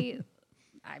 I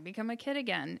become a kid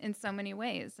again in so many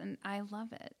ways, and I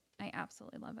love it. I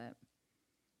absolutely love it.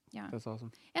 Yeah. That's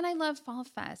awesome. And I love Fall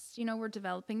Fest. We're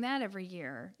developing that every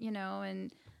year,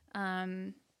 and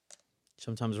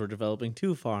Sometimes we're developing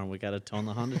too far and we got to tone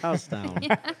the haunted house down.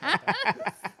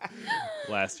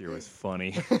 Last year was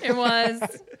funny. It was.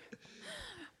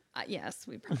 Yes,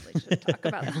 we probably should talk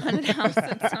about the haunted house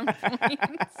at some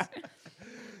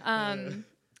point.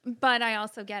 But I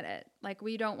also get it. Like,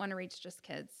 we don't want to reach just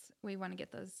kids. We want to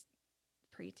get those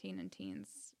preteen and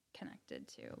teens connected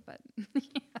too. But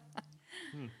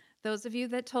those of you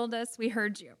that told us, we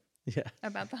heard you Yeah.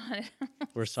 about the haunted house.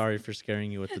 We're sorry for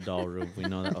scaring you with the doll room. We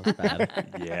know that was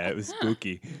bad. Yeah, it was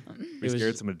spooky. We It was-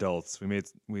 scared some adults. We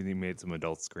made some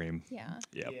adults scream. Yeah.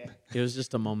 Yep. Yeah. It was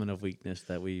just a moment of weakness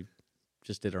that we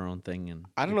just did our own thing. And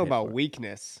I don't we know paid about for it.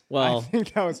 weakness. Well, I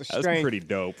think that was a That was strength, pretty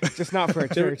dope. just not for a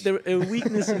There, church. there, a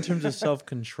weakness in terms of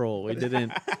self-control. We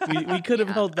didn't. We could have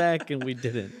held back, and we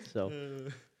didn't. So,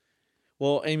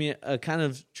 well, Amy, kind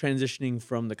of transitioning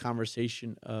from the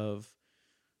conversation of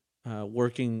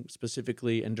working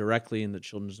specifically and directly in the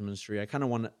children's ministry, I kind of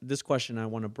want this question. I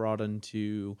want to broaden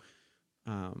to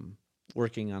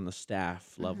working on the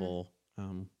staff level.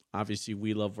 Obviously,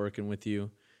 we love working with you.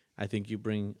 I think you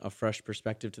bring a fresh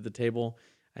perspective to the table.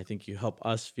 I think you help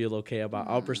us feel okay about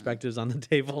our perspectives on the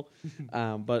table.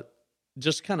 But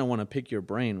just kind of want to pick your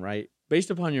brain, right?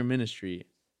 Based upon your ministry,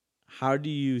 how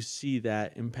do you see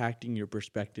that impacting your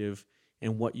perspective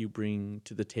and what you bring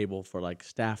to the table for like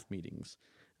staff meetings?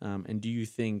 And do you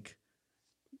think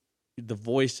the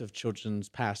voice of children's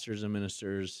pastors and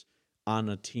ministers on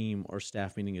a team or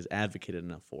staff meeting is advocated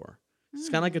enough for? It's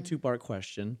kind of like a two-part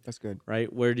question. That's good.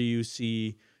 Right? Where do you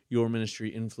see your ministry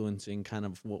influencing kind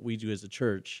of what we do as a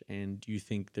church? And do you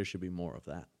think there should be more of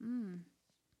that?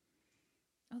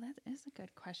 Oh, that is a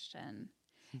good question.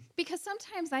 Because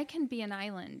sometimes I can be an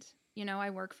island. You know, I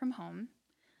work from home.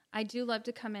 I do love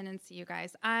to come in and see you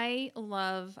guys. I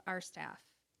love our staff.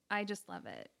 I just love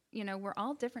it. You know, we're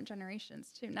all different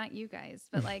generations too, not you guys,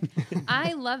 but like,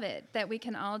 I love it that we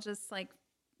can all just like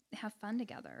have fun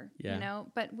together, Yeah. you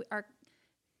know, but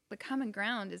the common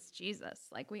ground is Jesus.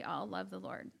 Like, we all love the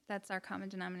Lord. That's our common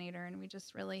denominator. And we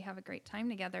just really have a great time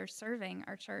together serving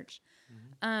our church.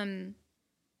 But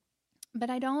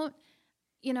I don't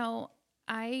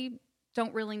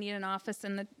really need an office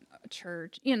in the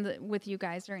church, with you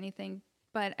guys or anything,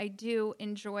 but I do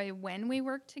enjoy when we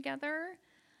work together.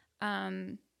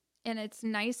 And it's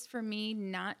nice for me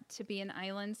not to be an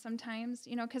island sometimes,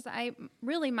 because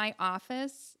my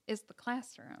office is the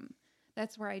classroom.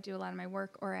 That's where I do a lot of my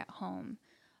work, or at home.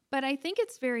 But I think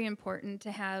it's very important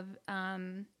to have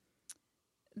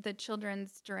the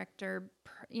children's director,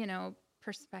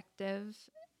 perspective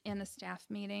in a staff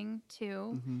meeting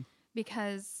too,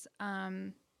 because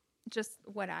just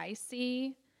what I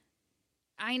see,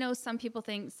 I know some people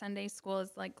think Sunday school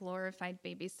is like glorified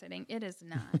babysitting. It is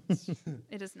not.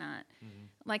 It is not.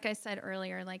 Like I said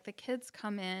earlier, like the kids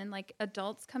come in, like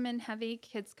adults come in heavy,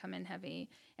 kids come in heavy.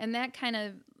 And that kind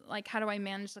of like, how do I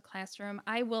manage the classroom?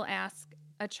 I will ask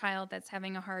a child that's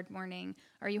having a hard morning,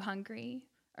 are you hungry?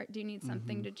 Or do you need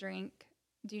something to drink?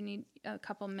 Do you need a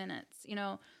couple minutes?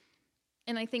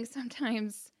 And I think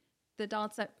sometimes the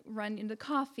adults that run into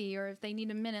coffee, or if they need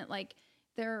a minute, like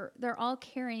they're all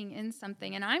carrying in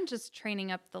something. And I'm just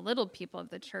training up the little people of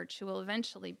the church who will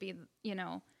eventually be,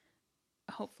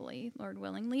 hopefully, Lord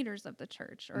willing, leaders of the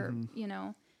church, or,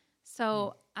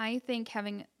 So I think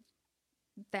having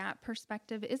that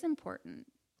perspective is important,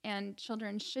 and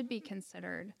children should be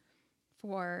considered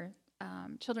for,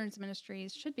 children's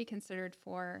ministries should be considered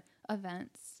for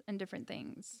events and different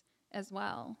things as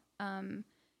well.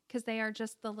 Because they are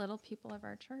just the little people of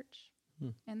our church,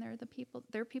 and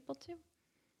they're people too.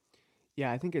 Yeah,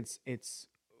 I think it's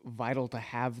vital to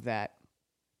have that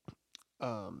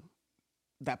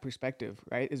that perspective,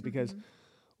 right? Is because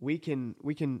we can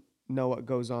know what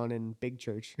goes on in big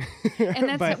church, and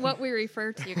that's but what we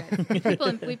refer to you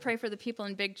guys. We pray for the people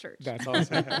in big church. that's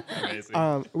awesome.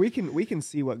 Amazing. We can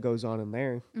see what goes on in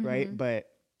there, right? But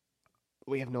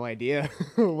we have no idea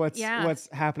what's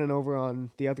happening over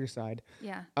on the other side.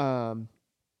 Yeah.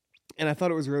 And I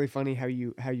thought it was really funny how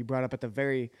you brought up at the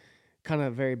very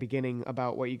beginning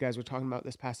about what you guys were talking about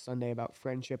this past Sunday about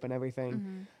friendship and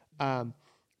everything.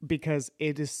 Because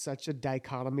it is such a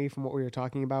dichotomy from what we were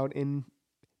talking about in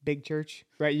big church,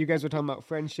 right? You guys were talking about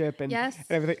friendship and, Yes. and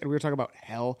everything, and we were talking about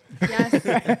hell. Yes.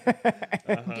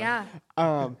 Yeah.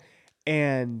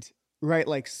 And right,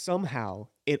 like somehow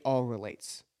it all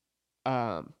relates.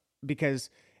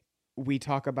 Because we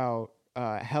talk about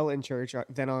hell in church,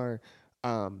 then our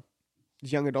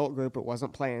young adult group, it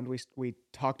wasn't planned. We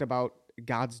talked about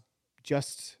God's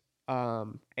just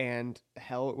and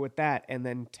hell with that, and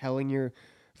then telling your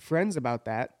friends about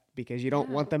that because you don't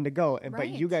Yeah. want them to go. But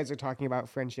you Right. guys are talking about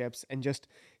friendships and just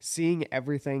seeing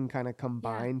everything kind of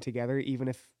combine together, even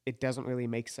if it doesn't really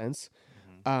make sense.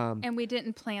 And we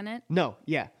didn't plan it. No,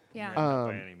 yeah. Yeah. Not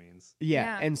by any means.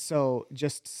 Yeah. Yeah. And so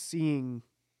just seeing,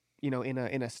 in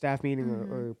a staff meeting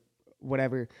or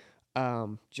whatever,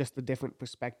 just the different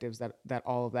perspectives that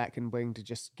all of that can bring to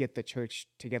just get the church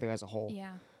together as a whole.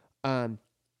 Yeah.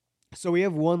 So we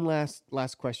have one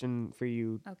last question for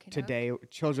you Okey-doke. today,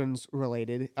 children's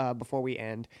related, before we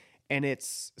end, and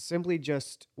it's simply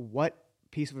just what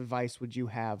piece of advice would you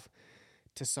have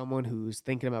to someone who's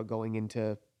thinking about going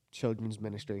into children's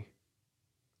ministry?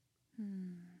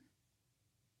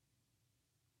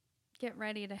 Get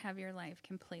ready to have your life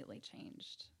completely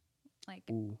changed. Like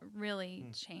Ooh.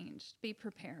 really changed. Be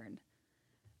prepared.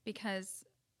 Because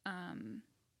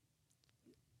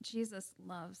Jesus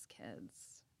loves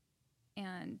kids.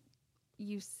 And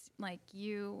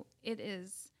it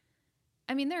is,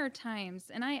 I mean, there are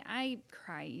times, and I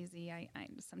cry easy, I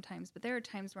sometimes, but there are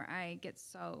times where I get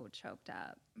so choked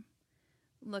up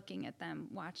looking at them,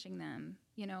 watching them,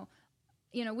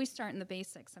 we start in the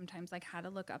basics sometimes, like how to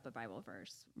look up a Bible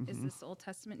verse. Is this Old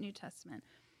Testament, New Testament?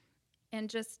 And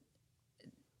just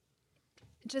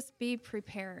be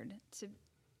prepared to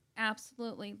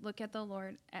absolutely look at the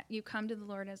Lord. You come to the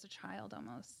Lord as a child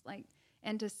almost, like,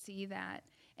 and to see that.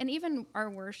 And even our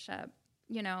worship,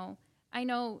 I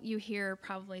know you hear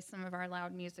probably some of our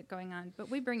loud music going on,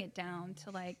 but we bring it down to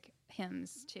like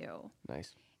hymns too.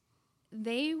 Nice.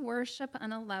 They worship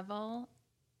on a level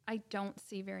I don't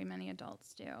see very many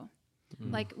adults do.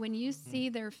 Like when you see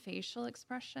their facial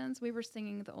expressions, we were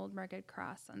singing the Old Rugged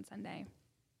Cross on Sunday.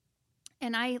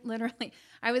 And I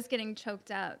was getting choked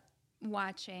up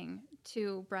watching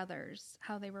two brothers,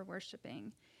 how they were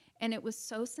worshiping. And it was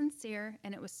so sincere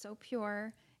and it was so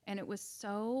pure and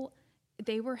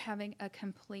they were having a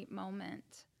complete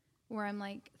moment where I'm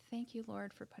like, thank you,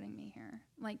 Lord, for putting me here.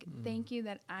 Like, thank you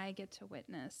that I get to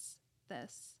witness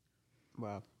this.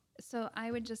 Wow. So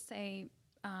I would just say,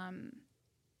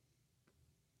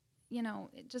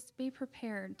 just be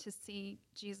prepared to see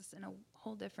Jesus in a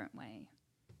whole different way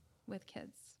with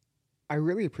kids. I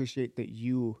really appreciate that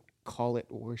you call it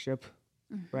worship,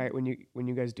 right? When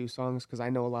you guys do songs, because I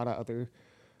know a lot of other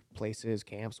places,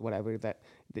 camps, whatever, that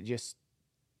just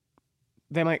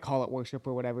they might call it worship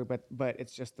or whatever, but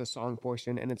it's just the song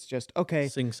portion, and it's just okay.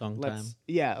 Sing song time. Let's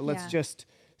Yeah. just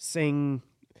sing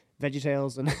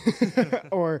VeggieTales and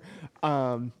or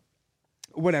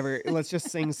whatever. Let's just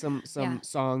sing some Yeah.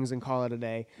 songs and call it a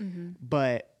day.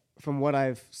 But from what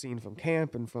I've seen from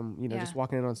camp and from just Yeah.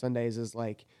 walking in on Sundays is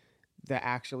like the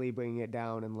actually bringing it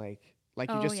down and like you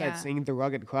Oh, just yeah. said, singing the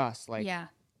rugged cross. Like Yeah.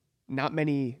 not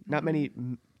many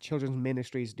children's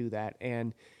ministries do that,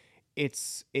 and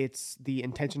it's the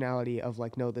intentionality of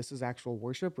like, no, this is actual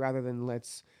worship rather than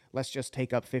let's just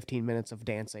take up 15 minutes of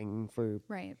dancing for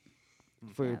Right.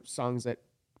 Yep. songs that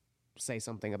say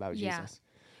something about Yeah. Jesus.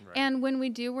 Right. And when we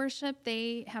do worship,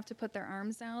 they have to put their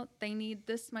arms out. They need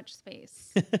this much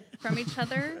space from each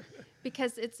other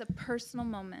because it's a personal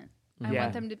moment. I Yeah.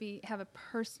 want them to have a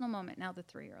personal moment. Now the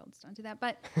 3-year-olds don't do that,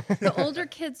 but the older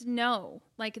kids know,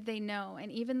 like they know,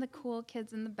 and even the cool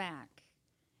kids in the back,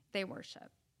 they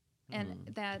worship,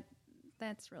 and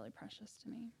that's really precious to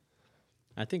me.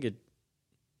 I think it,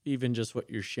 even just what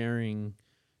you're sharing,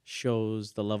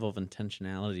 shows the level of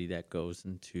intentionality that goes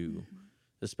into,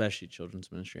 especially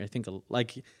children's ministry. I think,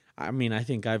 I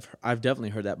think I've definitely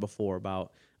heard that before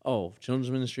about,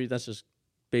 children's ministry, that's just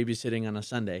babysitting on a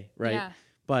Sunday, right? Yeah.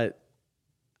 But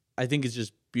I think it's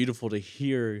just beautiful to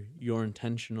hear your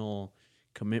intentional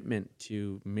commitment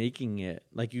to making it,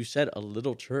 like you said, a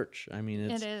little church. I mean,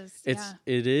 It is.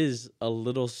 it is a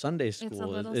little Sunday school. It's a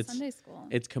little Sunday school.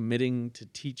 It's committing to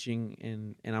teaching,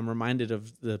 and I'm reminded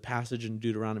of the passage in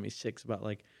Deuteronomy 6 about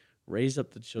like, raise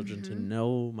up the children to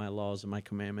know my laws and my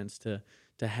commandments, to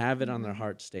have it on their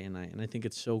hearts day and night. And I think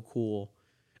it's so cool.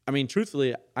 I mean,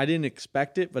 truthfully, I didn't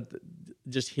expect it, but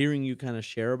just hearing you kind of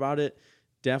share about it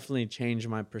definitely changed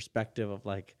my perspective of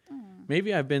like,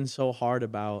 maybe I've been so hard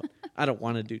about, I don't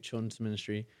want to do children's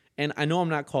ministry. And I know I'm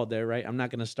not called there, right? I'm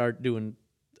not going to start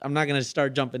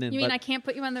jumping in. You mean but I can't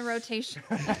put you on the rotation?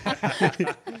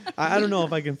 I don't know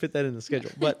if I can fit that in the schedule,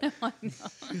 but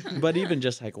but even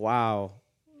just like, wow,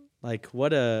 like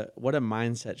what a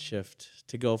mindset shift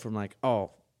to go from like,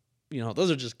 those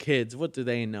are just kids. What do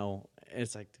they know?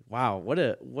 It's like, wow, what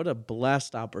a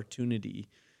blessed opportunity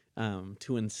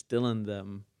to instill in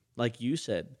them, like you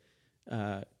said,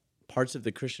 parts of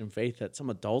the Christian faith that some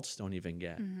adults don't even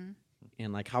get.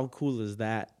 And like, how cool is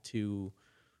that to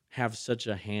have such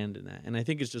a hand in that? And I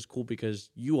think it's just cool because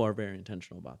you are very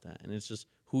intentional about that. And it's just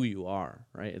who you are,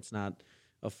 right? It's not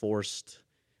a forced,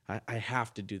 I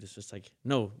have to do this. It's like,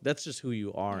 no, that's just who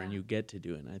you are and Yeah. you get to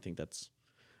do it. And I think that's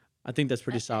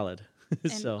pretty solid.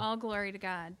 And So all glory to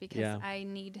God, because Yeah. I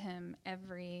need him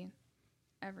every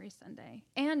Sunday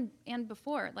and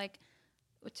before, like,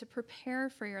 to prepare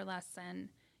for your lesson.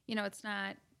 You know, it's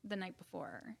not the night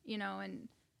before, you know, and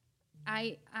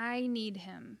I need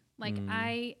him. Like,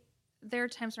 there are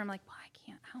times where I'm like, well, I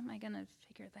can't, how am I going to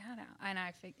figure that out? And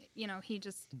you know,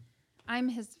 I'm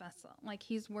his vessel. Like,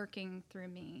 he's working through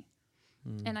me.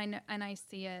 And I know, and I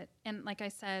see it. And like I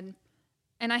said,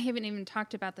 and I haven't even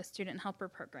talked about the student helper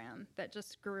program that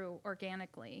just grew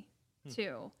organically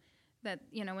too. That,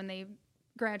 you know, when they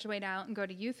graduate out and go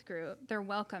to youth group, they're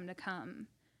welcome to come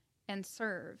and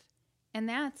serve. And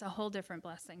that's a whole different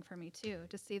blessing for me too,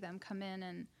 to see them come in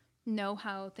and know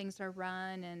how things are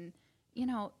run, and, you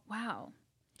know, wow.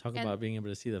 talk And- about being able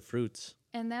to see the fruits.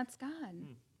 And that's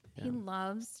God. He Yeah.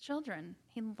 loves children.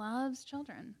 He loves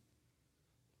children.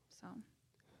 So,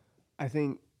 I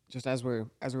think just as we're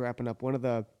wrapping up, one of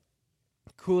the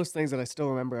coolest things that I still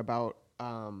remember about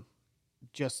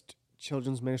just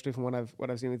children's ministry from what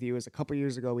I've seen with you is a couple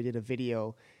years ago we did a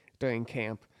video during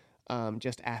camp,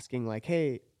 just asking the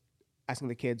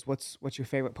kids what's your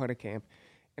favorite part of camp,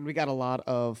 and we got a lot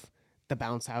of the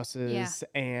bounce houses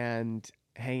and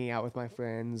hanging out with my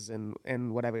friends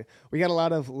and whatever. We got a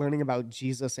lot of learning about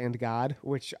Jesus and God,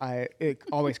 which it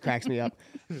always cracks me up.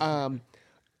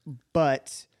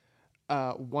 But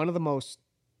one of the most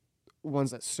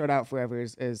ones that stood out forever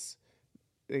is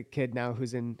a kid now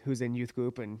who's in youth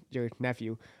group, and your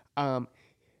nephew. I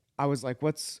was like,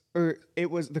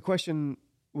 the question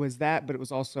was that, but it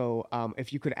was also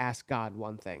if you could ask God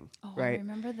one thing, I right?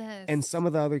 remember this. And some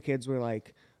of the other kids were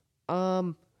like,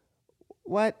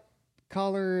 what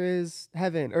color is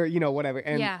heaven, or whatever.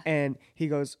 And he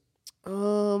goes,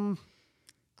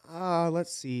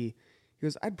 let's see. He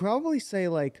goes, I'd probably say,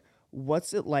 like,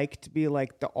 what's it like to be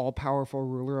like the all-powerful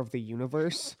ruler of the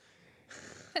universe?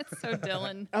 That's so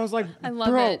Dylan. I was like, I love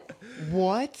bro, it.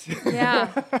 what? Yeah.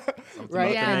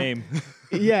 Right? Yeah. The name.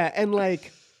 Yeah, and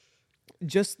like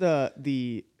just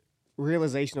the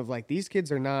realization of like these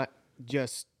kids are not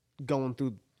just going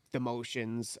through the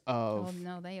motions of Oh,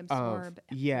 no, they absorb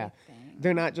yeah. everything.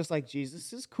 They're not just like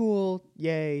Jesus is cool,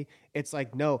 yay. It's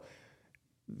like no,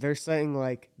 they're saying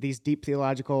like these deep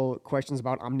theological questions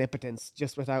about omnipotence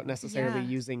just without necessarily Yeah.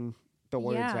 using the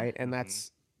words, Yeah. right? And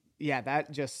that's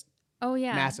that just Oh,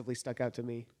 yeah. massively stuck out to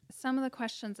me. Some of the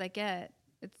questions I get,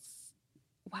 it's,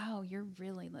 wow, you're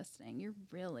really listening. You're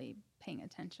really paying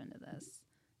attention to this.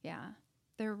 Yeah.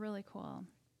 They're really cool.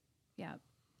 Yeah.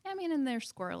 I mean, and they're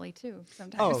squirrely too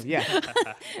sometimes. Oh yeah.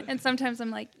 And sometimes I'm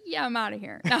like, yeah, I'm out of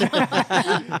here.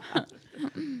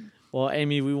 Well,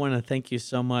 Amy, we want to thank you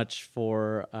so much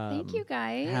for Thank you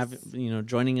guys.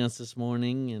 joining us this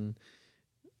morning, and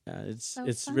So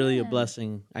it's really a fun.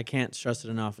 blessing. I can't stress it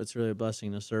enough. It's really a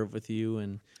blessing to serve with you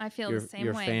and I feel your the same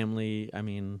your way. family. I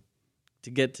mean, to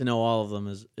get to know all of them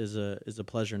is a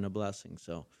pleasure and a blessing.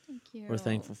 So Thank you. we're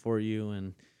thankful for you,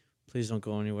 and please don't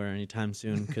go anywhere anytime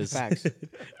soon because Facts.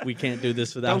 we can't do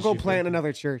this without Don't go you. plant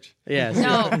another church. Yes.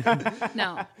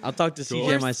 No. I'll talk to CJ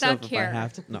We're myself stuck if I here.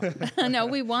 have to. No, No,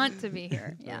 we want to be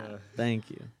here. Yeah. thank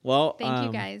you. Well, Thank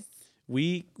you guys.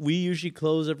 We usually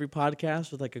close every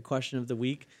podcast with like a question of the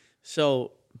week.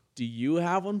 So, do you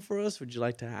have one for us? Would you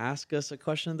like to ask us a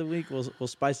question of the week? We'll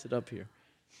spice it up here.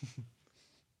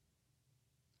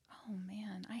 Oh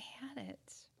man, I had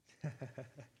it.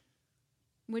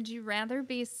 Would you rather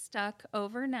be stuck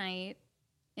overnight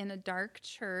in a dark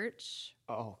church,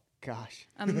 Oh gosh.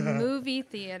 a movie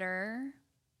theater,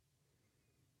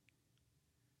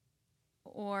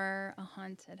 or a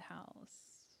haunted house?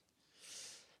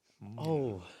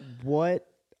 Oh, what?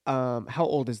 How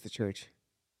old is the church?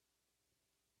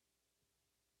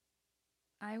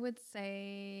 I would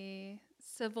say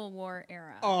Civil War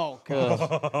era. Oh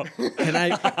god. Can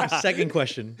I? Second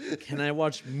question. Can I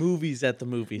watch movies at the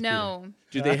movie theater? No.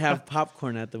 Do they have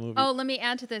popcorn at the movie? Oh, let me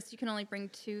add to this. You can only bring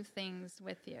 2 things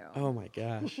with you. Oh my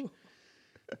gosh.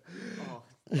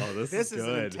 Oh, this This is is an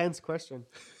good. intense question.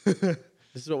 This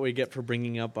is what we get for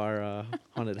bringing up our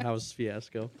haunted house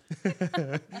fiasco.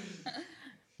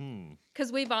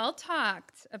 Because we've all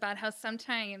talked about how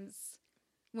sometimes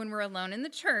when we're alone in the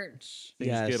church, Things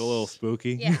Yes. get a little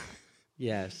spooky. yeah,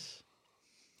 Yes.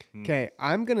 Okay,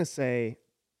 I'm gonna say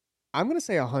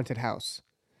a haunted house,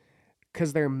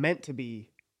 because they're meant to be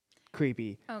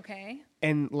creepy, okay,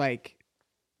 and like,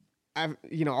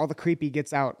 all the creepy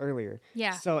gets out earlier.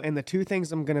 yeah, So, and the 2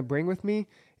 things I'm gonna bring with me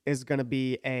is gonna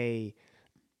be a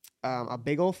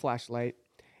big old flashlight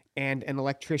and an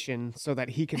electrician so that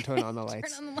he can turn on the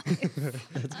lights. Turn on the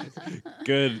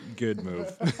lights. Good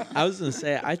move. I was gonna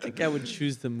say, I think I would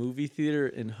choose the movie theater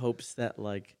in hopes that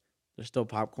like there's still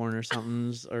popcorn or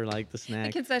something's, or like the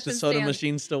snack, concession the soda stand.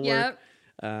 machines still work.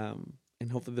 Yep.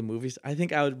 And hopefully the movies. I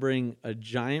think I would bring a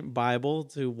giant Bible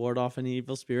to ward off any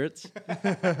evil spirits.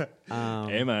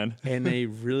 Amen. And a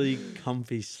really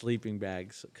comfy sleeping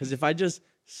bag. Because if I just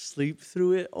sleep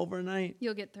through it overnight,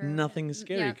 You'll get through. nothing's it.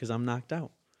 scary Yep. because I'm knocked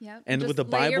out. Yep. And Just with the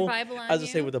lay your Bible, on I was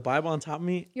gonna say, you, with the Bible on top of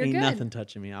me, You're ain't good. nothing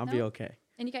touching me. I'll be No. okay.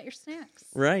 and you got your snacks.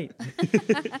 Right.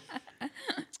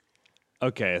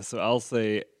 Okay, so I'll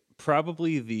say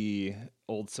probably the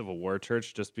old Civil War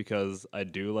church, just because I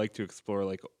do like to explore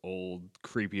like old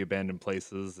creepy abandoned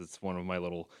places. It's one of my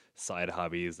little side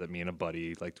hobbies that me and a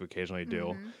buddy like to occasionally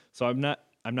do. So I'm not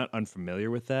unfamiliar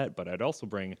with that, but I'd also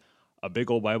bring a big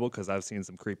old Bible because I've seen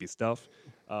some creepy stuff,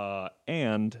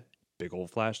 and big old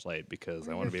flashlight because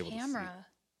I want to be able to see. Camera.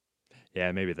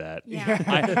 Yeah, maybe that.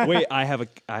 Yeah. I have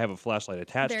a flashlight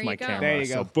attached There to my you go. camera. There you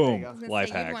So go. boom, There you go. I was gonna life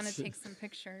say, you'd want hacks. to take some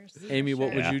pictures. Amy, what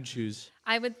would Yeah. you choose?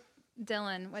 I would,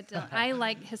 Dylan. What Dylan? I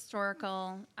like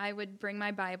historical. I would bring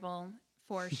my Bible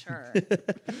for sure.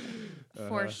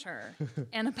 For sure.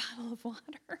 And a bottle of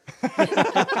water.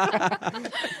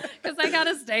 Because I got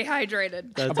to stay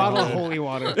hydrated. That's A bottle of awesome. holy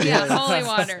water. Yeah, holy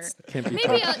water. Can't be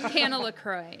Maybe a can of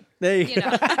LaCroix. There You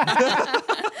know,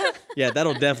 Yeah,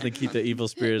 that'll definitely keep the evil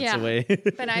spirits Yeah. away.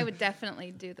 but I would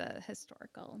definitely do the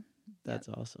historical. That's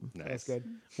awesome. That's good.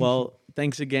 Well,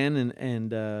 thanks again,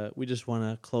 and we just want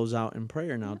to close out in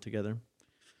prayer now together.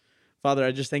 Father,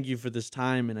 I just thank you for this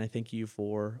time, and I thank you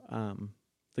for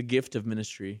the gift of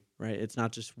ministry, right? It's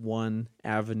not just one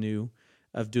avenue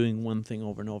of doing one thing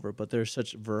over and over, but there's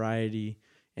such variety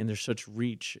and there's such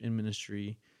reach in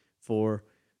ministry for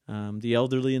the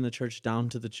elderly in the church down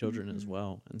to the children as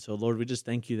well. And so, Lord, we just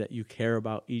thank you that you care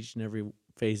about each and every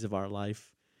phase of our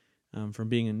life, from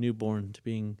being a newborn to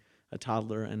being a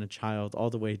toddler and a child, all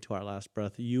the way to our last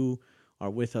breath. You are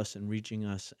with us and reaching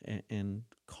us and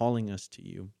calling us to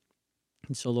you.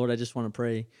 And so, Lord, I just want to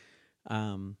pray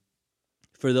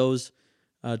for those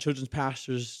children's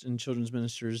pastors and children's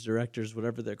ministers, directors,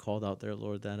 whatever they're called out there,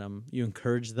 Lord, that you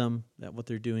encourage them, that what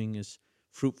they're doing is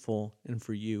fruitful and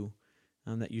for you,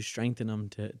 that you strengthen them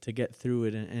to get through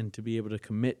it and to be able to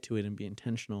commit to it and be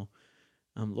intentional.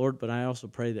 Lord, but I also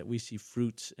pray that we see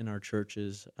fruits in our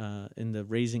churches, in the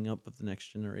raising up of the next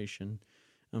generation,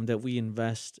 that we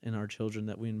invest in our children,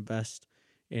 that we invest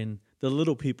in the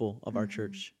little people of our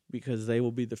church, because they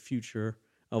will be the future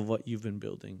of what you've been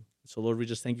building. So, Lord, we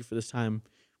just thank you for this time.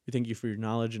 We thank you for your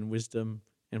knowledge and wisdom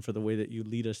and for the way that you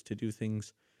lead us to do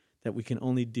things that we can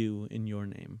only do in your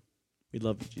name. We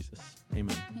love you, Jesus.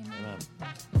 Amen. Amen.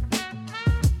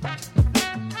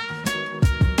 Amen.